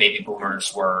and baby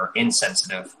boomers were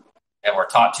insensitive and were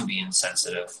taught to be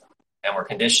insensitive and were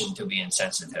conditioned to be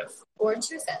insensitive. Or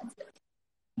too sensitive.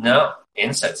 No,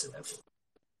 insensitive.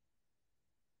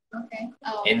 Okay.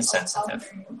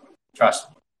 Insensitive. Trust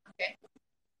me. Okay.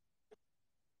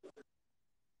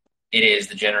 It is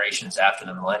the generations after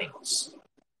the millennials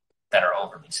that are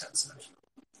overly sensitive.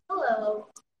 Hello.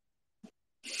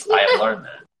 I have learned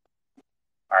that.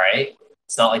 All right?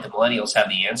 It's not like the millennials have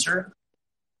the answer,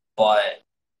 but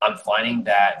I'm finding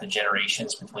that the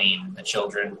generations between the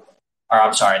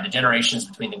generations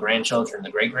between the grandchildren and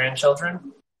the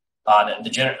great-grandchildren, how do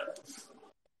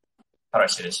I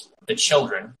say this? The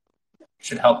children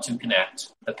should help to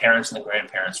connect the parents and the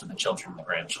grandparents with the children and the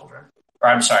grandchildren.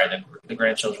 Or the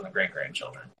grandchildren and the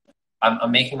great-grandchildren.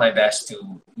 I'm making my best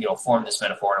to, form this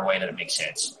metaphor in a way that it makes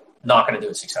sense. Not going to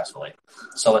do it successfully.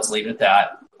 So let's leave it at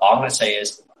that. All I'm going to say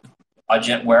is,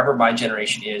 wherever my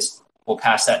generation is, we'll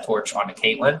pass that torch on to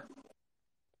Caitlin,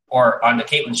 or on to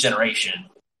Caitlin's generation,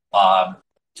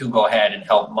 to go ahead and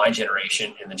help my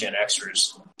generation and the Gen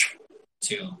Xers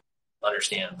to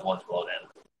understand the ones below them.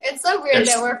 It's so weird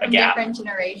that we're from different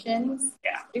generations.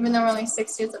 Yeah. Even though we're only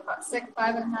 6 years apart, 6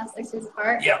 years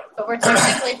apart. Yeah. But we're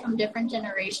technically from different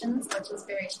generations, which is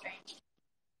very strange.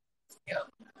 Yeah.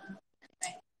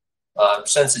 Right.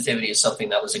 Sensitivity is something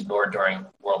that was ignored during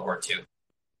World War II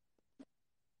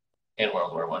and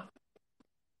World War I.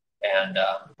 And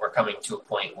we're coming to a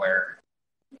point where,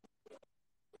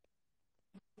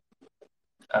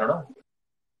 I don't know,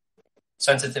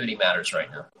 sensitivity matters right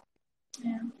now.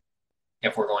 Yeah.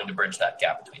 If we're going to bridge that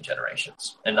gap between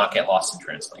generations and not get lost in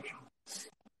translation.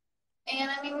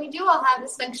 And I mean, we do all have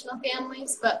dysfunctional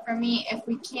families, but for me, if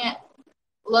we can't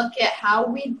look at how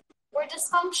we were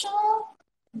dysfunctional,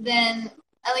 then,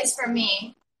 at least for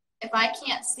me, if I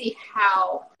can't see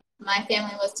how my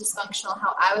family was dysfunctional,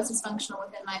 how I was dysfunctional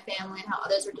within my family, and how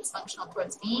others were dysfunctional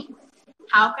towards me,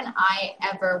 how can I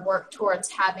ever work towards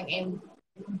having a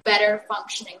better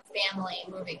functioning family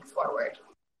moving forward?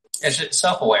 It's just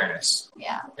self-awareness.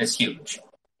 Yeah. It's huge.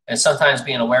 And sometimes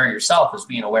being aware of yourself is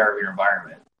being aware of your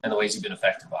environment and the ways you've been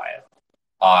affected by it.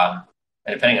 And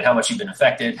depending on how much you've been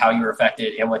affected, how you were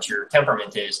affected, and what your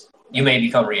temperament is, you may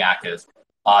become reactive.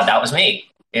 That was me.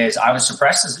 I was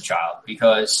suppressed as a child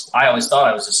because I always thought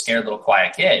I was a scared little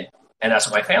quiet kid. And that's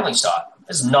what my family saw.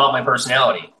 This is not my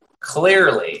personality.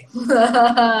 Clearly,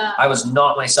 I was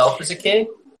not myself as a kid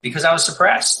because I was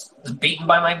suppressed. I was beaten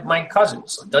by my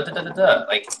cousins.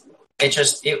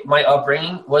 My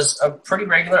upbringing was a pretty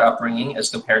regular upbringing as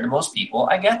compared to most people.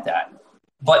 I get that.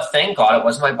 But thank God it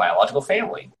wasn't my biological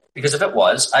family. Because if it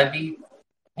was, I'd be,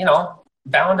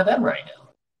 bound to them right now.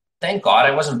 Thank God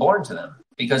I wasn't born to them.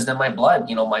 Because then my blood,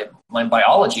 my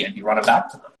biology, I'd be running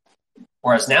back to them.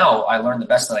 Whereas now I learned the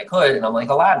best that I could, and I'm like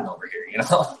Aladdin over here,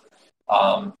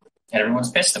 and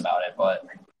everyone's pissed about it. But,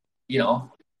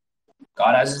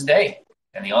 God has his day,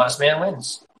 and the honest man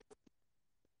wins.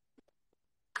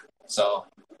 So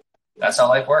that's how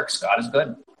life works. God is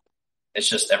good. It's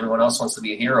just everyone else wants to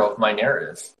be a hero of my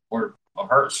narrative or of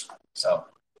hers. So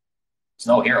there's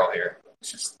no hero here.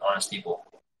 It's just honest people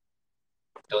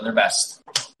doing their best,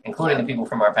 including the people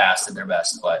from our past did their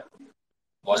best, but it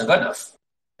wasn't good enough.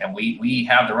 And we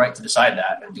have the right to decide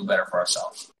that and do better for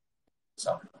ourselves.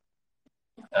 So,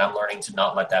 and I'm learning to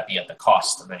not let that be at the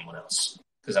cost of anyone else,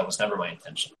 because that was never my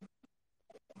intention.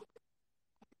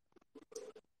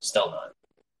 Still not.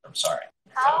 I'm sorry.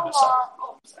 How long?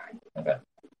 Oh, sorry. Okay.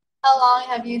 How long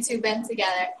have you two been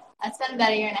together? It's been about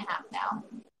 1.5 years now.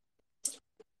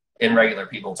 In regular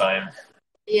people time.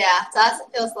 Yeah, so that's it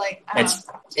feels like.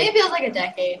 It feels like a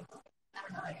decade. I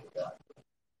don't know how you feel.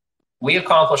 We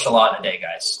accomplish a lot in a day,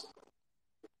 guys.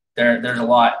 There's a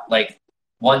lot. Like,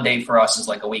 one day for us is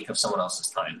like a week of someone else's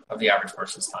time, of the average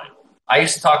person's time. I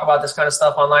used to talk about this kind of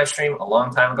stuff on live stream a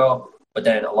long time ago, but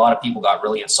then a lot of people got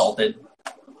really insulted,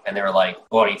 and they were like,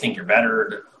 "Oh, do you think you're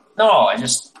better?" No, I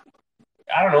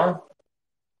don't know.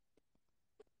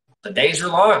 The days are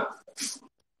long.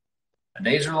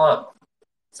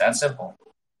 It's that simple.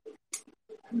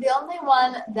 The only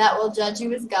one that will judge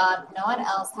you is God. No one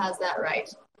else has that right.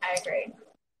 I agree.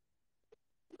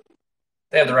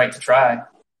 They have the right to try.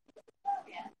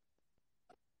 Yeah.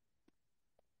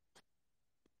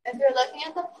 If you're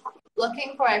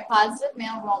looking for a positive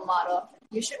male role model,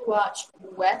 you should watch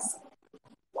Wes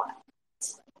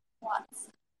Watts.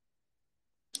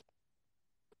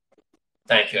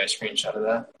 Thank you. I screenshotted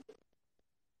that.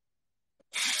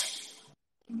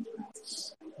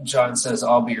 John says,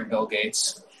 "I'll be your Bill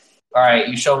Gates." All right,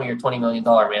 you show me your $20 million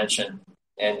mansion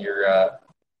and your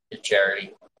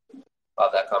charity.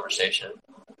 About that conversation.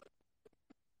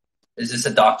 Is this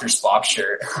a Dr. Spock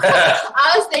shirt?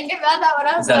 I was thinking about that when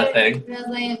I was Is that a thing? when I was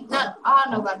laying. Not, I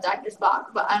don't know about Dr. Spock,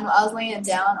 but I was laying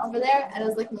down over there and I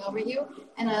was looking over you,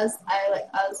 and I was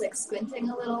squinting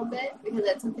a little bit because I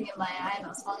had something in my eye and I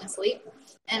was falling asleep,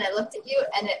 and I looked at you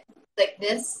and it like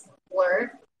this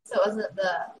word, so it wasn't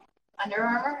the Under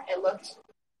Armour. It looked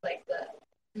like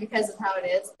because of how it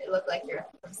is, it looked like you're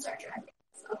from Star Trek.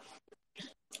 So.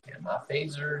 Yeah, my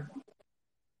phaser.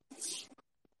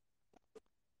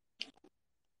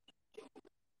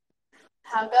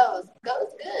 How goes?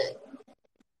 Goes good.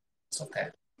 It's okay.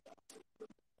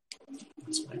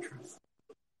 That's my truth.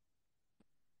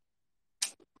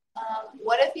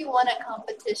 What if you won at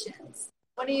competitions?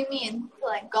 What do you mean?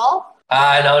 Like golf? No.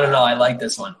 I like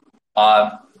this one.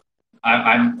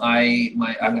 I'm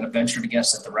going to venture to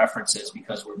guess that the reference is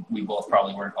because we both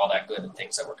probably weren't all that good at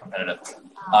things that were competitive.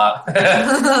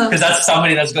 Because that's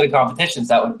somebody that's good at competitions.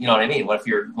 That would, you know what I mean? What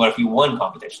if you won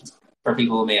competitions? For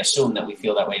people who may assume that we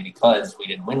feel that way because we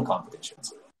didn't win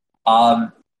competitions.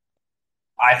 I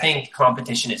think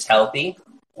competition is healthy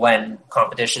when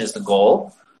competition is the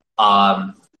goal.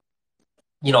 To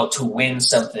win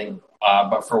something,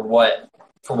 but for what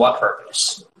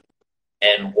purpose?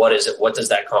 And what is it? What does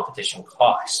that competition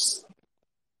cost?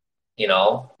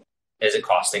 Is it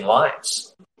costing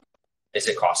lives? Is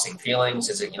it costing feelings?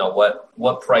 Is it,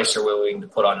 what price are we willing to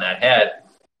put on that head?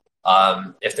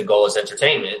 If the goal is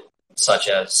entertainment, such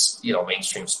as,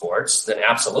 mainstream sports, then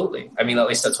absolutely. I mean, at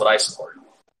least that's what I support.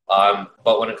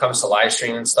 But when it comes to live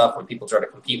streaming and stuff, when people try to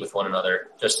compete with one another,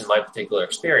 just in my particular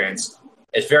experience,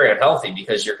 it's very unhealthy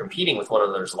because you're competing with one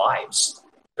another's lives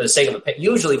for the sake of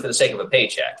usually for the sake of a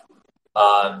paycheck.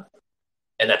 And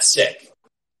that's sick.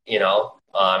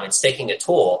 It's taking a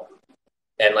tool.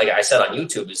 And like I said on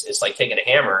YouTube, it's like taking a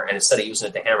hammer, and instead of using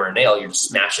it to hammer a nail, you're just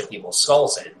smashing people's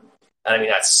skulls in. And I mean,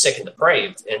 that's sick and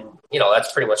depraved. And,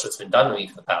 that's pretty much what's been done to me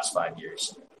for the past 5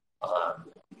 years.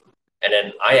 And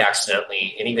then I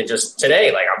accidentally, and even just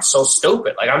today, like, I'm so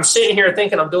stupid. Like, I'm sitting here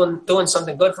thinking I'm doing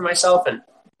something good for myself. And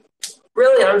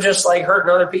really, I'm just like hurting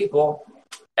other people.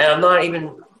 And I'm not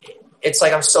even, it's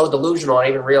like I'm so delusional. I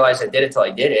didn't even realize I did it till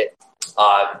I did it.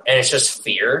 And it's just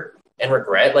fear and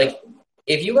regret. Like,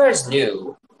 if you guys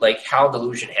knew, like, how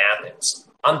delusion happens,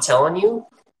 I'm telling you,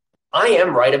 I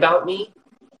am right about me.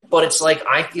 But it's like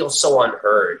I feel so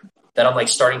unheard that I'm like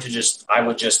starting to I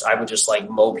would just like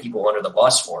mow people under the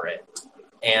bus for it.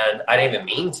 And I didn't even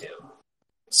mean to.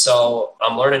 So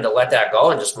I'm learning to let that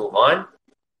go and just move on.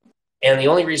 And the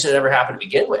only reason it ever happened to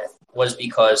begin with was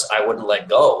because I wouldn't let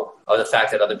go of the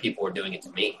fact that other people were doing it to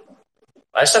me.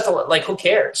 I just have to, like, who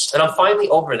cares? And I'm finally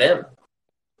over them.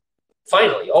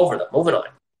 Finally over them, moving on.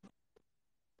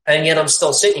 And yet I'm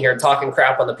still sitting here talking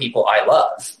crap on the people I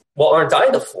love. Well, aren't I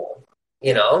the fool?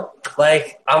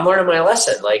 Like, I'm learning my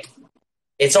lesson. Like,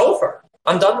 it's over.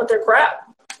 I'm done with their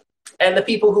crap. And the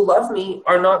people who love me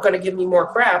are not going to give me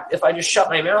more crap if I just shut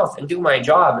my mouth and do my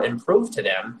job and prove to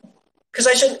them. Because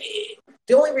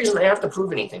the only reason I have to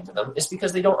prove anything to them is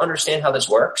because they don't understand how this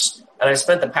works. And I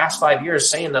spent the past 5 years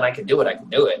saying that I could do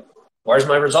it. Where's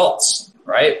my results,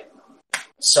 right?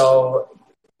 So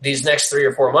these next 3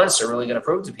 or 4 months are really going to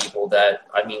prove to people that,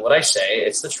 I mean, what I say,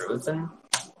 it's the truth, and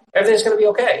everything's going to be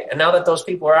okay. And now that those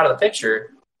people are out of the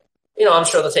picture, I'm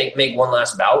sure they'll make one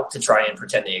last bout to try and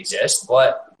pretend they exist,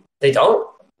 but they don't.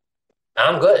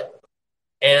 I'm good.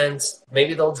 And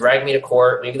maybe they'll drag me to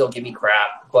court. Maybe they'll give me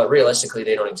crap, but realistically,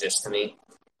 they don't exist to me.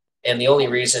 And the only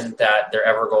reason that they're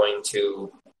ever going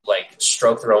to, like,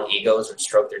 stroke their own egos and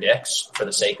stroke their dicks for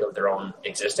the sake of their own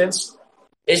existence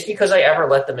is because I ever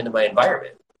let them into my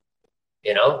environment.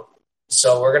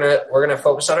 So we're gonna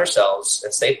focus on ourselves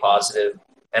and stay positive.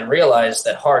 And realize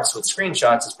that hearts with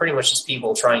screenshots is pretty much just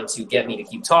people trying to get me to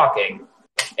keep talking.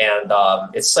 And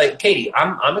it's like, Katie,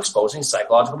 I'm exposing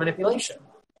psychological manipulation.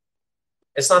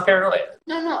 It's not paranoia.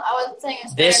 No, I wasn't saying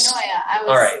it's paranoia.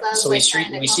 All right, so we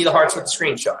see the hearts with the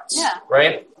screenshots. Yeah.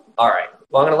 Right? All right.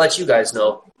 Well, I'm going to let you guys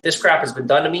know. This crap has been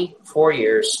done to me for 4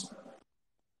 years.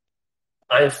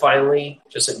 I'm finally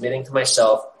just admitting to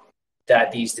myself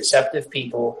that these deceptive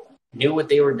people knew what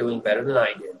they were doing better than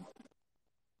I did.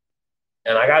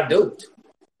 And I got duped.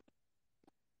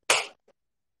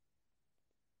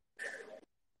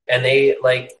 And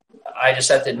I just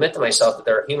have to admit to myself that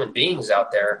there are human beings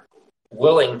out there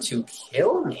willing to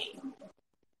kill me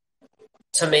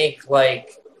to make, like,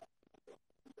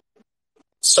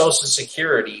 social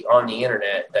security on the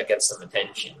internet that gets them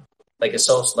attention. Like a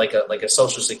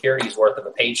social security's worth of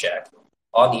a paycheck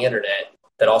on the internet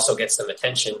that also gets them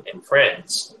attention and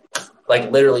friends. like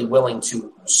literally willing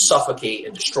to suffocate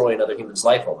and destroy another human's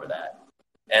life over that.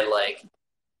 And like,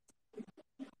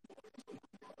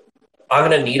 I'm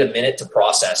going to need a minute to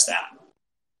process that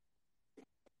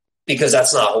because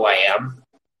that's not who I am.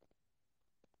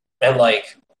 And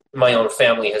like, my own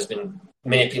family has been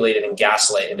manipulated and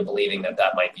gaslit into believing that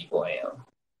that might be who I am.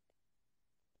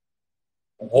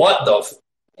 What the?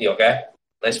 You okay?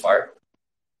 Nice fart.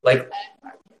 Like,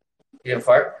 you had a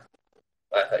fart?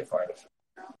 I thought you farted.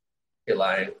 You're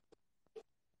lying.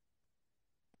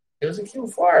 It was a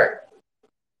cute fart.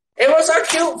 It was a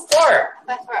cute fart.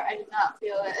 By far, I did not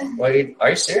feel it. Wait,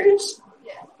 are you serious?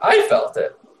 Yeah. I felt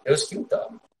it. It was cute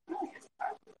though.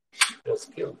 It was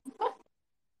cute.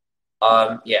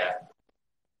 Yeah.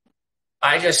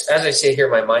 I just, as I sit here,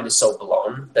 my mind is so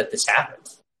blown that this happened.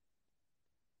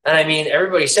 And I mean,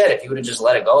 everybody said if you would have just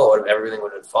let it go, everything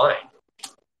would have been fine.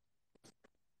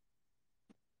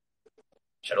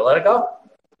 Should have let it go.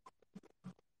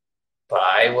 But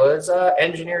I was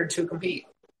engineered to compete.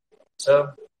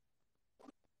 So,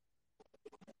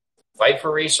 fight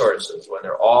for resources when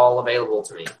they're all available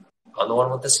to me. I'm the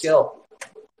one with the skill.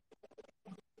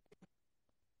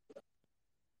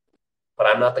 But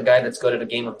I'm not the guy that's good at a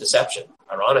game of deception,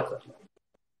 ironically.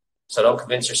 So don't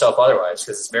convince yourself otherwise,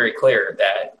 because it's very clear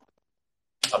that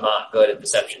I'm not good at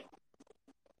deception.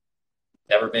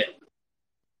 Never been.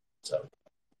 So,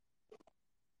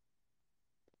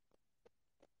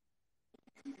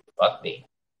 fuck me.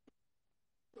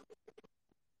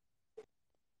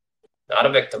 Not a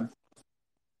victim.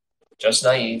 Just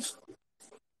naive.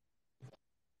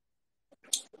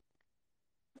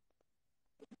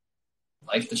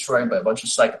 Life destroyed by a bunch of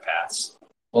psychopaths.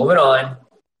 Moving on.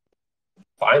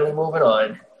 Finally moving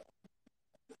on.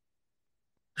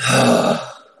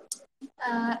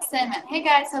 Simon, hey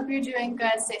guys, hope you're doing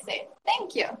good. Stay safe.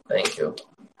 Thank you. Thank you.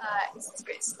 This is a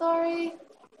great story.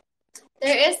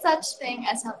 There is such thing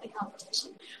as healthy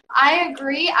competition. I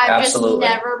agree. I've Absolutely.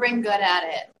 just never been good at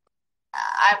it.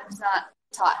 I was not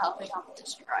taught healthy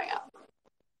competition growing up.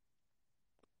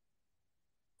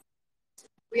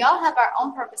 We all have our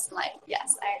own purpose in life.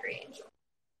 Yes, I agree.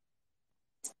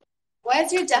 What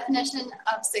is your definition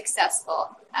of successful?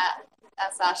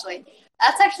 That's Ashley.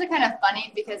 That's actually kind of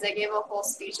funny because I gave a whole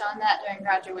speech on that during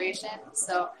graduation.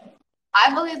 So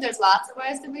I believe there's lots of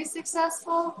ways to be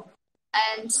successful.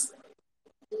 And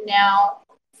now,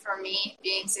 for me,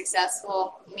 being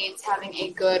successful means having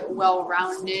a good,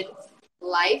 well-rounded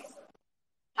life,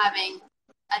 having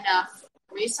enough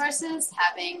resources,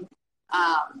 having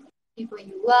people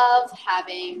you love,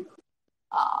 having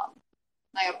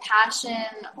like a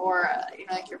passion or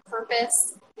like your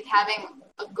purpose, like having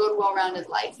a good, well-rounded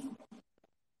life.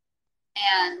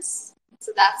 And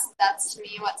so that's to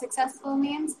me what successful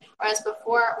means. Whereas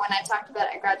before, when I talked about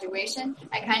it at graduation,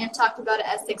 I kind of talked about it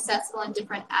as successful in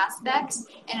different aspects.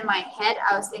 And in my head,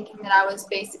 I was thinking that I was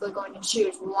basically going to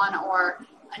choose one or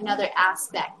another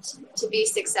aspect to be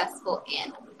successful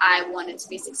in. I wanted to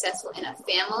be successful in a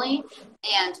family,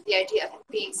 and the idea of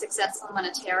being successful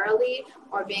monetarily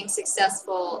or being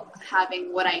successful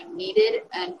having what I needed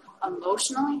and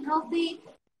emotionally healthy,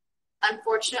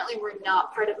 unfortunately, were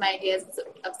not part of my ideas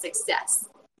of success.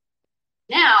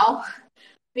 Now,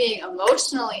 being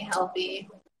emotionally healthy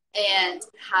and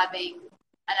having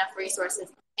enough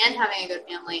resources and having a good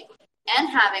family and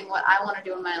having what I want to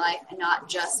do in my life and not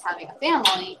just having a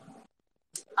family.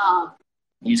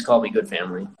 You just called me good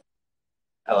family.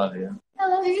 I love you. I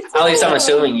love you too. At least I'm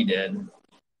assuming you did.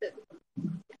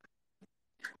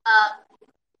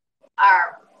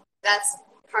 That's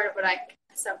part of what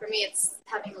so for me, it's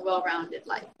having a well-rounded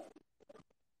life.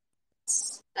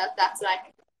 That's what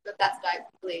I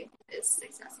believe is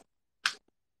success.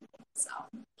 So.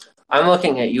 I'm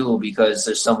looking at you because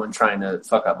there's someone trying to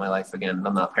fuck up my life again.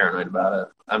 I'm not paranoid about it.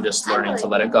 I'm just learning to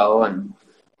let it go and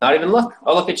not even look.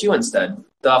 I'll look at you instead.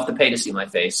 They'll have to pay to see my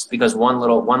face because one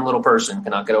little person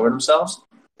cannot get over themselves.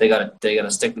 They gotta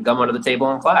stick the gum under the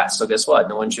table in class. So guess what?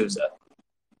 No one chews it.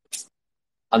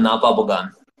 I'm not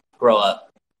bubblegum. Grow up.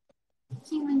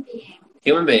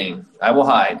 Human being. I will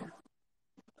hide.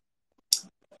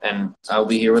 And I'll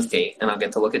be here with Kate, and I'll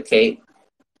get to look at Kate.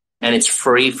 And it's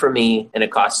free for me, and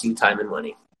it costs you time and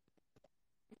money.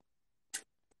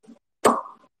 I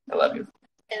love you.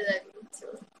 I love you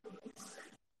too.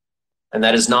 And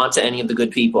that is not to any of the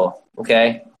good people,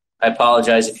 okay? I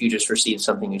apologize if you just received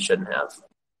something you shouldn't have.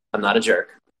 I'm not a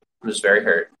jerk. I'm just very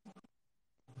hurt.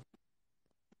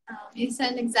 You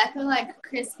sound exactly like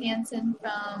Chris Hansen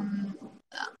from...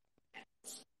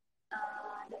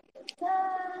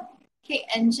 Kate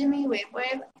and Jimmy, wave.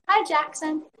 Hi,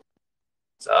 Jackson.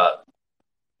 What's up?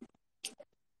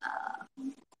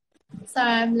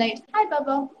 Sorry, I'm late. Hi,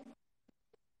 Bubba.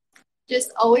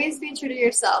 Just always be true to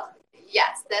yourself.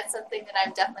 Yes, that's something that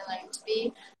I'm definitely learning to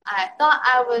be. I thought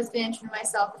I was being true to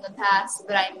myself in the past,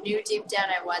 but I knew deep down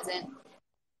I wasn't.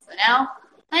 So now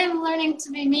I'm learning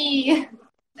to be me.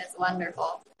 That's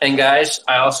wonderful. And guys,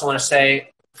 I also want to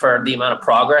say, for the amount of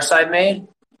progress I've made,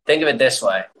 think of it this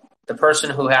way. The person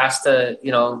who has to,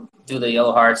 do the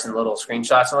yellow hearts and little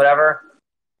screenshots and whatever,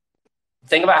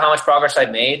 think about how much progress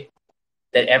I've made,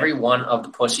 that every one of the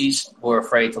pussies who are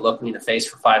afraid to look me in the face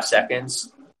for 5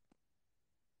 seconds,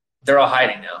 they're all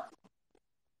hiding now.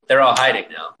 They're all hiding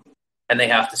now. And they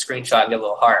have to screenshot and get a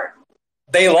little heart.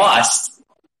 They lost.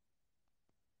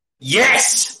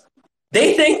 Yes!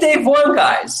 They think they've won,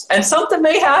 guys. And something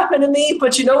may happen to me,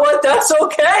 but you know what? That's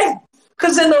okay.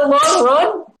 Because in the long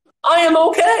run, I am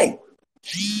okay.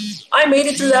 I made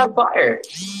it through that fire.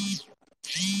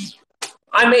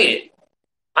 I made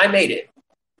it.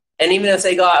 And even if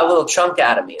they got a little chunk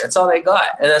out of me, that's all they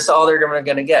got. And that's all they're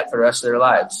going to get for the rest of their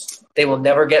lives. They will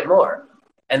never get more.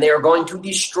 And they are going to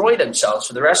destroy themselves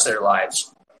for the rest of their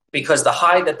lives because the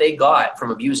high that they got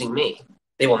from abusing me,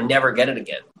 they will never get it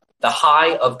again. The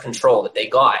high of control that they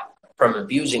got from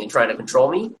abusing and trying to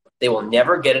control me, they will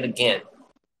never get it again.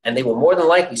 And they will more than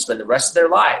likely spend the rest of their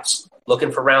lives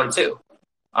looking for round 2,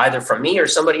 either from me or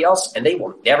somebody else, and they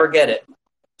will never get it.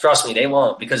 Trust me, they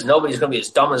won't, because nobody's going to be as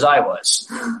dumb as I was.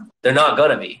 They're not going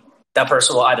to be. That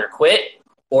person will either quit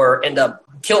or end up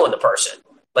killing the person,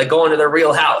 like going to their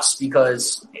real house,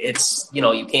 because it's,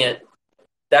 you can't,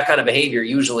 that kind of behavior,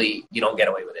 usually you don't get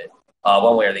away with it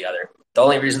one way or the other. The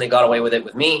only reason they got away with it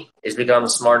with me is because I'm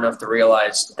smart enough to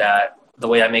realize that the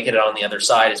way I make it on the other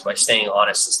side is by staying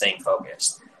honest and staying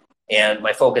focused. And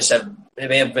my focus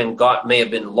may have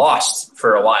been lost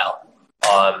for a while,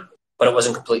 but it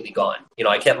wasn't completely gone.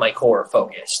 I kept my core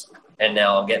focused, and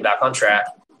now I'm getting back on track.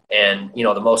 And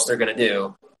the most they're going to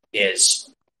do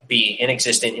is be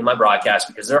inexistent in my broadcast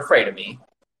because they're afraid of me,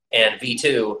 and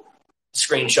V2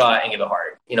 screenshot and give a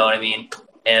heart. You know what I mean?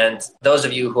 And those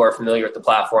of you who are familiar with the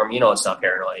platform, it's not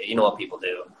paranoia. You know what people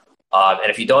do. And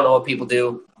if you don't know what people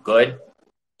do, good.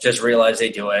 Just realize they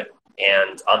do it.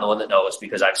 And I'm the one that knows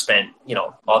because I've spent,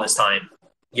 all this time,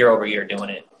 year over year, doing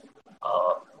it.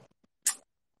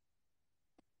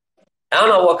 I don't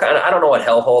know what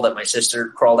hellhole that my sister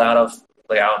crawled out of.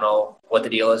 Like, I don't know what the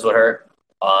deal is with her.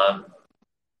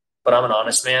 But I'm an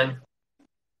honest man.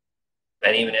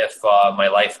 And even if my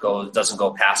life doesn't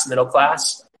go past middle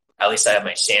class, at least I have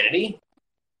my sanity.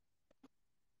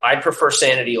 I'd prefer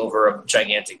sanity over a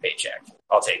gigantic paycheck.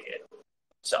 I'll take it.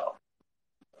 So,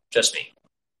 just me.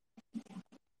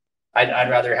 I'd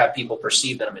rather have people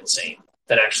perceive that I'm insane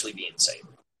than actually be insane.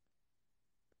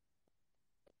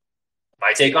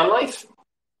 My take on life.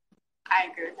 I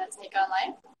agree with that take on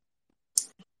life.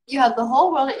 You have the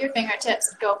whole world at your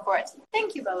fingertips. Go for it.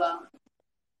 Thank you, Bobo.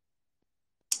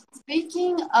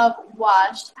 Speaking of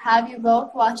washed, have you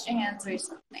both washed your hands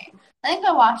recently? I think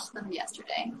I washed them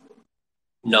yesterday.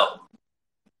 No.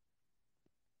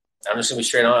 I'm just going to be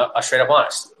straight up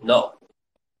honest. No.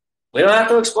 We don't have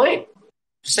to explain.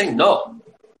 Just say no.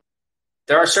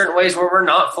 There are certain ways where we're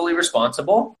not fully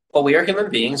responsible, but we are human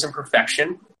beings, and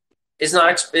perfection is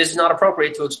not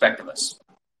appropriate to expect of us.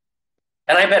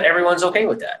 And I bet everyone's okay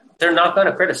with that. They're not going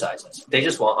to criticize us. They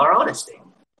just want our honesty.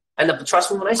 And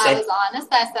trust me when I say... I was honest.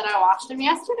 I said I washed them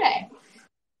yesterday.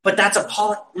 But that's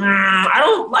I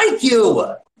don't like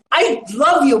you. I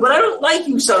love you, but I don't like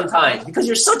you sometimes because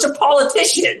you're such a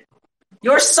politician.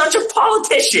 You're such a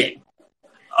politician.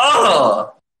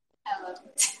 Oh. I love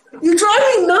it. You drive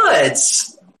me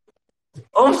nuts.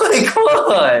 Oh my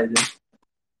God.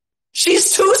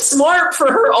 She's too smart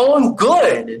for her own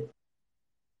good.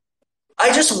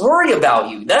 I just worry about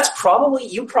you.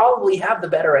 You probably have the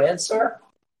better answer.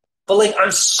 But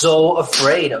I'm so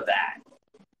afraid of that.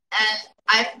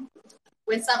 And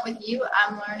with you,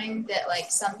 I'm learning that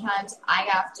sometimes I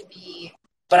have to be.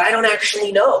 But I don't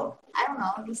actually know. I don't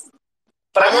know.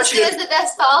 But I want you to. Is the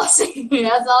best policy.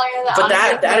 That's all I got. But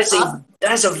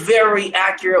that is a very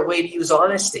accurate way to use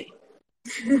honesty.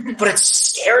 But it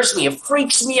scares me. It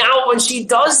freaks me out when she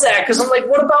does that because I'm like,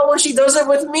 what about when she does it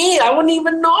with me? I wouldn't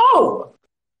even know.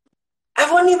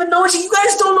 You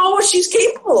guys don't know what she's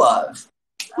capable of.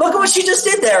 Look at what she just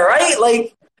did there,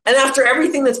 right? And after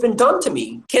everything that's been done to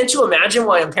me, can't you imagine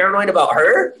why I'm paranoid about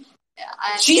her?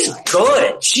 Yeah, she's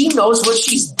good. She knows what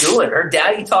she's doing. Her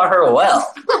daddy taught her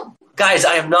well. Guys,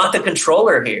 I am not the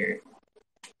controller here.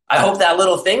 I hope that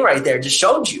little thing right there just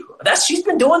showed you. She's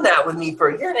been doing that with me for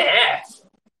a year and a half.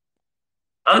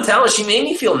 I'm telling you, she made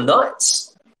me feel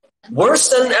nuts. Worse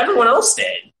than everyone else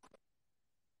did.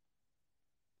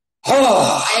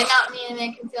 I did not mean to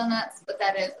make him feel nuts, but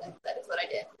that is what I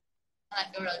did. And I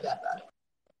feel really bad about it.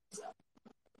 So.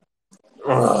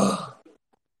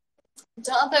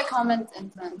 Don't let their comments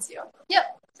influence you.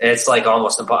 Yep. It's like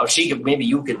almost impossible. Maybe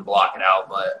you can block it out,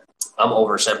 but I'm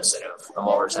oversensitive.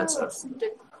 No.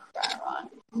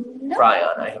 Bryan,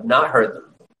 I have not heard them.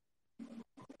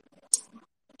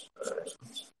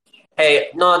 Hey,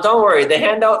 no, don't worry. The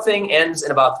handout thing ends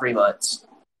in about 3 months.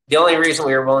 The only reason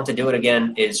we were willing to do it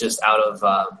again is just out of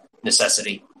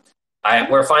necessity.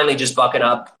 We're finally just bucking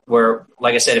up. We're,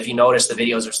 like I said, if you notice, the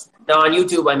videos are... Now, on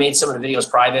YouTube, I made some of the videos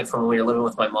private from when we were living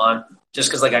with my mom, just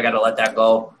because, like, I got to let that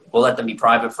go. We'll let them be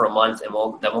private for a month, and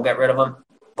then we'll get rid of them.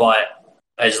 But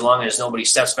as long as nobody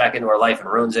steps back into our life and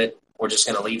ruins it, we're just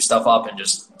going to leave stuff up and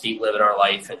just keep living our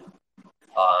life. And,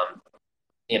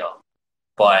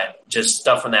 but just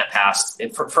stuff from that past.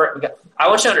 I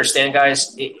want you to understand,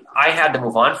 guys, I had to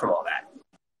move on from all that.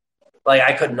 Like,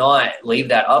 I could not leave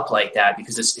that up like that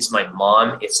because it's my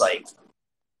mom. It's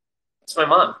my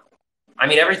mom. I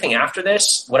mean, everything after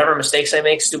this, whatever mistakes I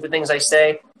make, stupid things I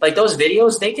say, like those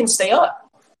videos, they can stay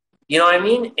up. You know what I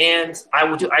mean? And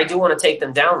I do want to take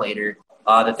them down later,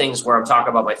 the things where I'm talking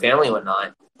about my family and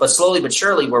whatnot. But slowly but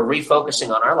surely, we're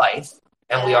refocusing on our life.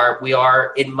 And we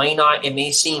are, it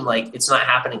may seem like it's not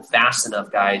happening fast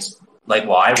enough, guys. Like,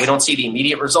 why? We don't see the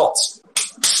immediate results.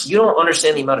 You don't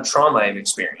understand the amount of trauma I've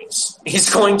experienced.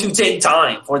 It's going to take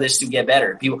time for this to get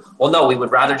better. People, well, no, we would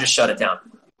rather just shut it down.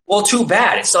 Well, too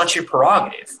bad. It's not your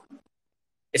prerogative.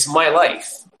 It's my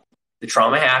life. The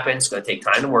trauma happens. It's going to take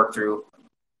time to work through.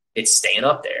 It's staying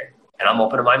up there. And I'm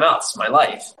opening my mouth. It's my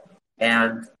life.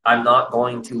 And I'm not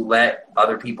going to let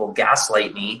other people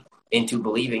gaslight me into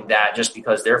believing that just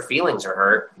because their feelings are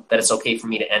hurt, that it's okay for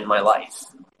me to end my life.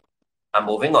 I'm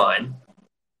moving on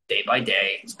day by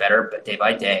day. It's better, but day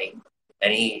by day.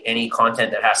 Any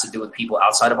content that has to do with people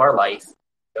outside of our life,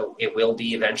 it will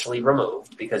be eventually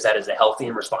removed because that is a healthy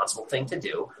and responsible thing to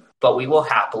do. But we will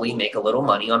happily make a little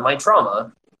money on my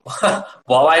trauma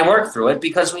while I work through it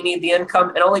because we need the income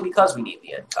and only because we need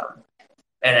the income.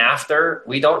 And after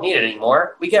we don't need it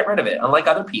anymore, we get rid of it. Unlike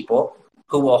other people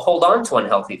who will hold on to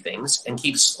unhealthy things and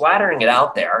keep splattering it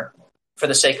out there for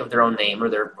the sake of their own name or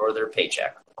their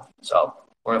paycheck. So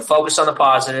we're going to focus on the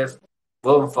positive,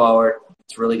 moving forward.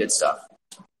 It's really good stuff.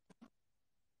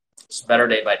 It's better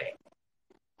day by day.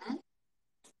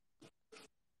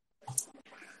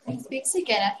 He speaks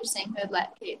again after saying he would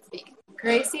let Kate speak.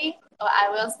 Gracie, what I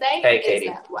will say hey, is Katie,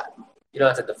 that what? You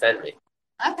don't have to defend me.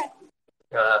 Okay.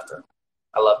 You don't have to.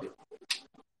 I love you.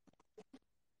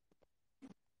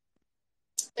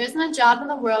 There isn't a job in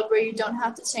the world where you don't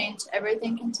have to change.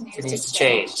 Everything continues to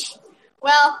change.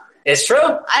 Well, it's true.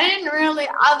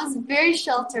 I was very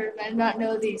sheltered and I did not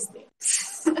know these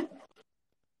things.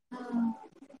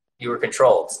 You were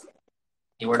controlled.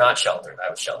 You were not sheltered. I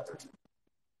was sheltered.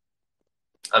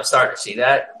 I'm starting to see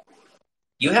that.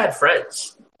 You had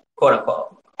friends, quote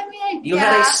unquote. I mean, you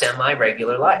had a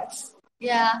semi-regular life.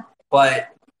 Yeah. But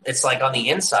it's like on the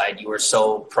inside, you were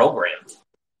so programmed.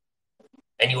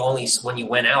 And when you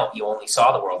went out, you only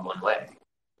saw the world one way.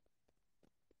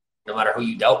 No matter who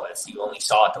you dealt with, you only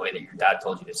saw it the way that your dad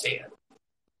told you to see it.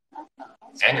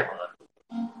 And your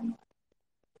mom.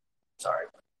 Sorry.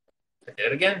 I did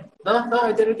it again? No,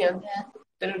 I did it again. Yeah.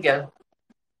 Did it again.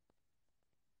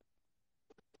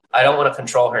 I don't want to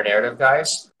control her narrative,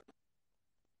 guys.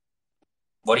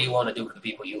 What do you want to do for the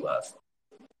people you love?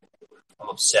 I'm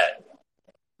upset.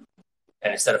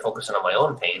 And instead of focusing on my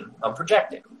own pain, I'm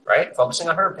projecting, right? Focusing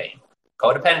on her pain.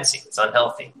 Codependency. It's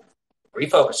unhealthy.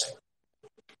 Refocusing.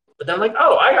 But then I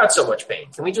got so much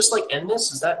pain. Can we just end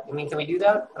this? Can we do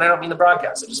that? And I don't mean the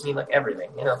broadcast. I just mean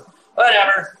everything,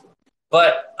 whatever.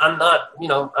 But I'm not,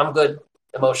 I'm good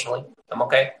emotionally. I'm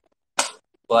okay.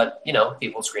 But,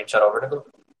 people screenshot over to go.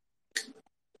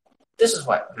 This is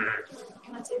what. You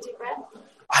want to take a deep breath?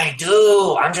 I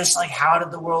do. I'm just how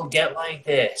did the world get like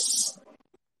this?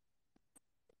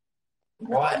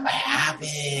 What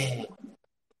happened?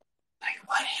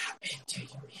 What happened to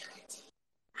humanity?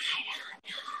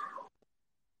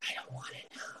 I don't want to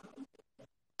know.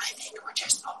 I think we're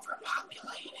just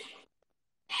overpopulated.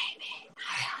 Maybe.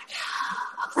 I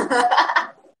don't know.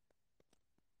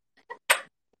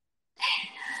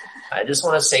 I just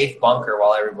want a safe bunker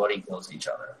while everybody kills each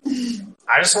other.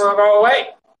 I just want to go away.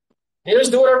 You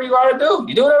just do whatever you got to do.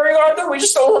 You do whatever you got to do. We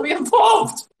just don't want to be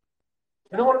involved.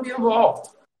 We don't want to be involved.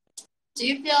 Do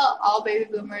you feel all baby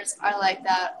boomers are like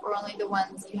that, or only the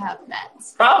ones you have met?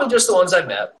 Probably just the ones I've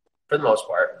met, for the most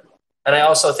part. And I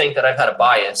also think that I've had a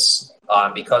bias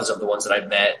because of the ones that I've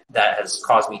met that has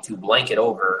caused me to blanket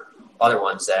over other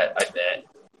ones that I've met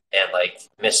and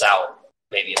miss out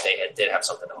maybe if they did have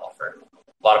something to offer.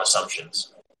 A lot of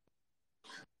assumptions.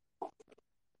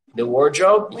 New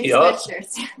wardrobe? Yep.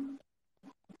 Sweatshirts.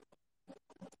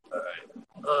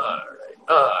 All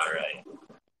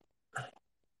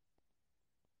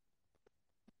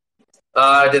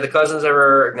right. Did the cousins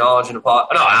ever acknowledge an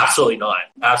apology? No, absolutely not.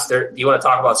 You want to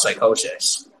talk about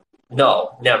psychosis?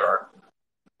 No, never.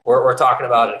 We're talking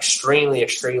about an extremely,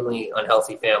 extremely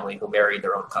unhealthy family who married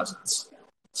their own cousins.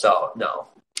 So, no.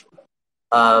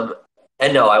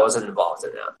 And no, I wasn't involved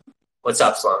in that. What's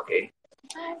up, Slonky?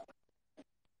 Hi.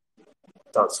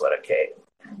 Don't sweat it, Kate.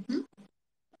 Mm-hmm.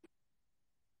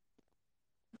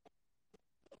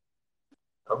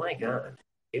 Oh my God.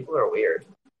 People are weird.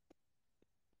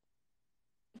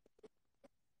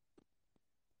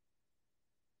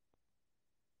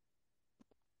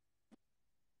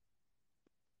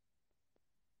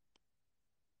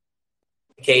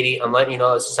 Katie, I'm letting you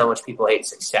know this is how much people hate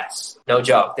success. No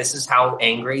joke. This is how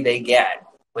angry they get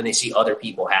when they see other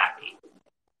people happy.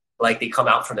 Like they come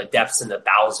out from the depths and the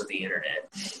bowels of the internet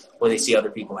when they see other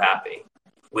people happy.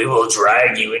 We will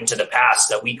drag you into the past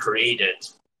that we created.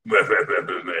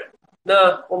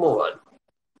 No, we'll move on.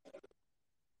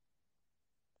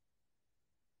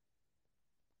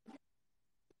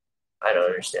 I don't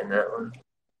understand that one.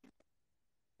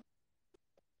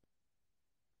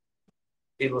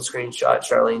 People screenshot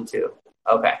Charlene too.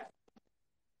 Okay.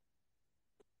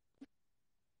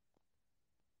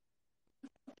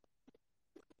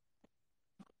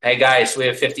 Hey guys, we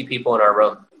have 50 people in our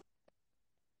room.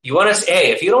 You want us?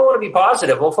 Hey, if you don't want to be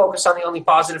positive, we'll focus on the only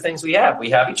positive things we have.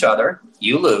 We have each other.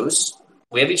 You lose.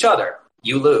 We have each other.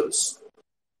 You lose.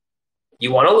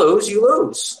 You want to lose, you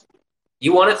lose.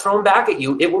 You want it thrown back at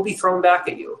you, it will be thrown back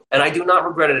at you. And I do not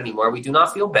regret it anymore. We do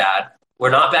not feel bad.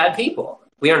 We're not bad people.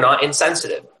 We are not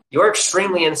insensitive. You're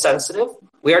extremely insensitive.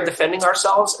 We are defending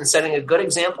ourselves and setting a good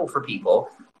example for people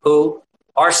who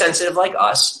are sensitive like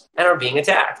us and are being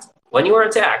attacked. When you are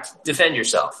attacked, defend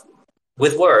yourself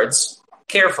with words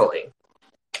carefully.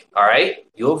 All right?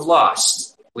 You have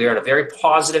lost. We are in a very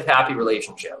positive, happy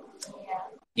relationship.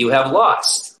 You have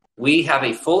lost. We have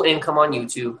a full income on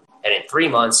YouTube, and in 3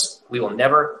 months, we will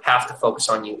never have to focus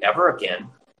on you ever again.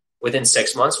 Within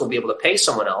 6 months, we'll be able to pay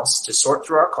someone else to sort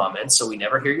through our comments so we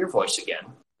never hear your voice again.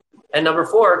 And number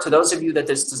 4, to those of you that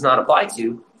this does not apply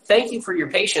to, thank you for your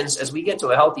patience as we get to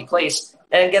a healthy place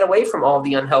and get away from all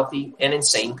the unhealthy and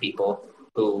insane people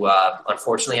who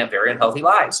unfortunately have very unhealthy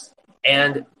lives.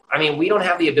 And I mean, we don't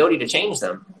have the ability to change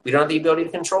them. We don't have the ability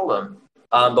to control them.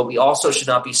 But we also should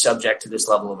not be subject to this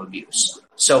level of abuse.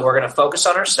 So we're going to focus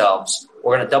on ourselves.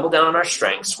 We're going to double down on our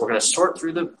strengths. We're going to sort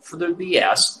through the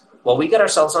BS while we get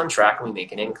ourselves on track and we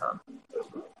make an income.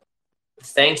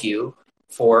 Thank you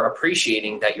for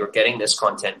appreciating that you're getting this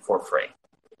content for free.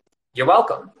 You're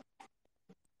welcome.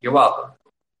 You're welcome.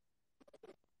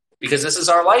 Because this is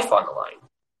our life on the line.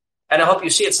 And I hope you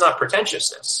see it's not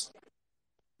pretentiousness.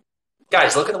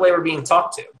 Guys, look at the way we're being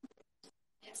talked to.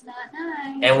 It's not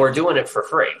nice. And we're doing it for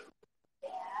free. Yeah.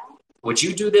 Would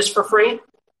you do this for free?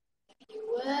 If you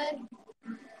would.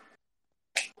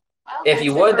 Well, if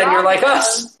you would, then you're like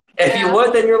us. If you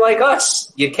would, then you're like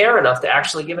us. You care enough to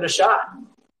actually give it a shot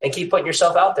and keep putting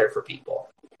yourself out there for people.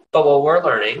 But what we're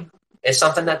learning is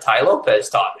something that Ty Lopez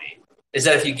taught me, is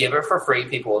that if you give it for free,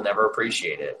 people will never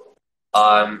appreciate it.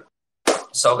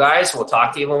 So guys, we'll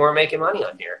talk to you when we're making money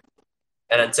on here.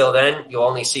 And until then, you'll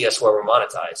only see us where we're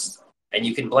monetized. And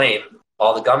you can blame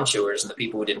all the gum chewers and the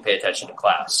people who didn't pay attention to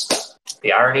class.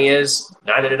 The irony is,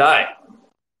 neither did I.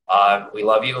 We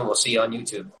love you, and we'll see you on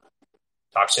YouTube.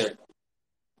 Talk soon.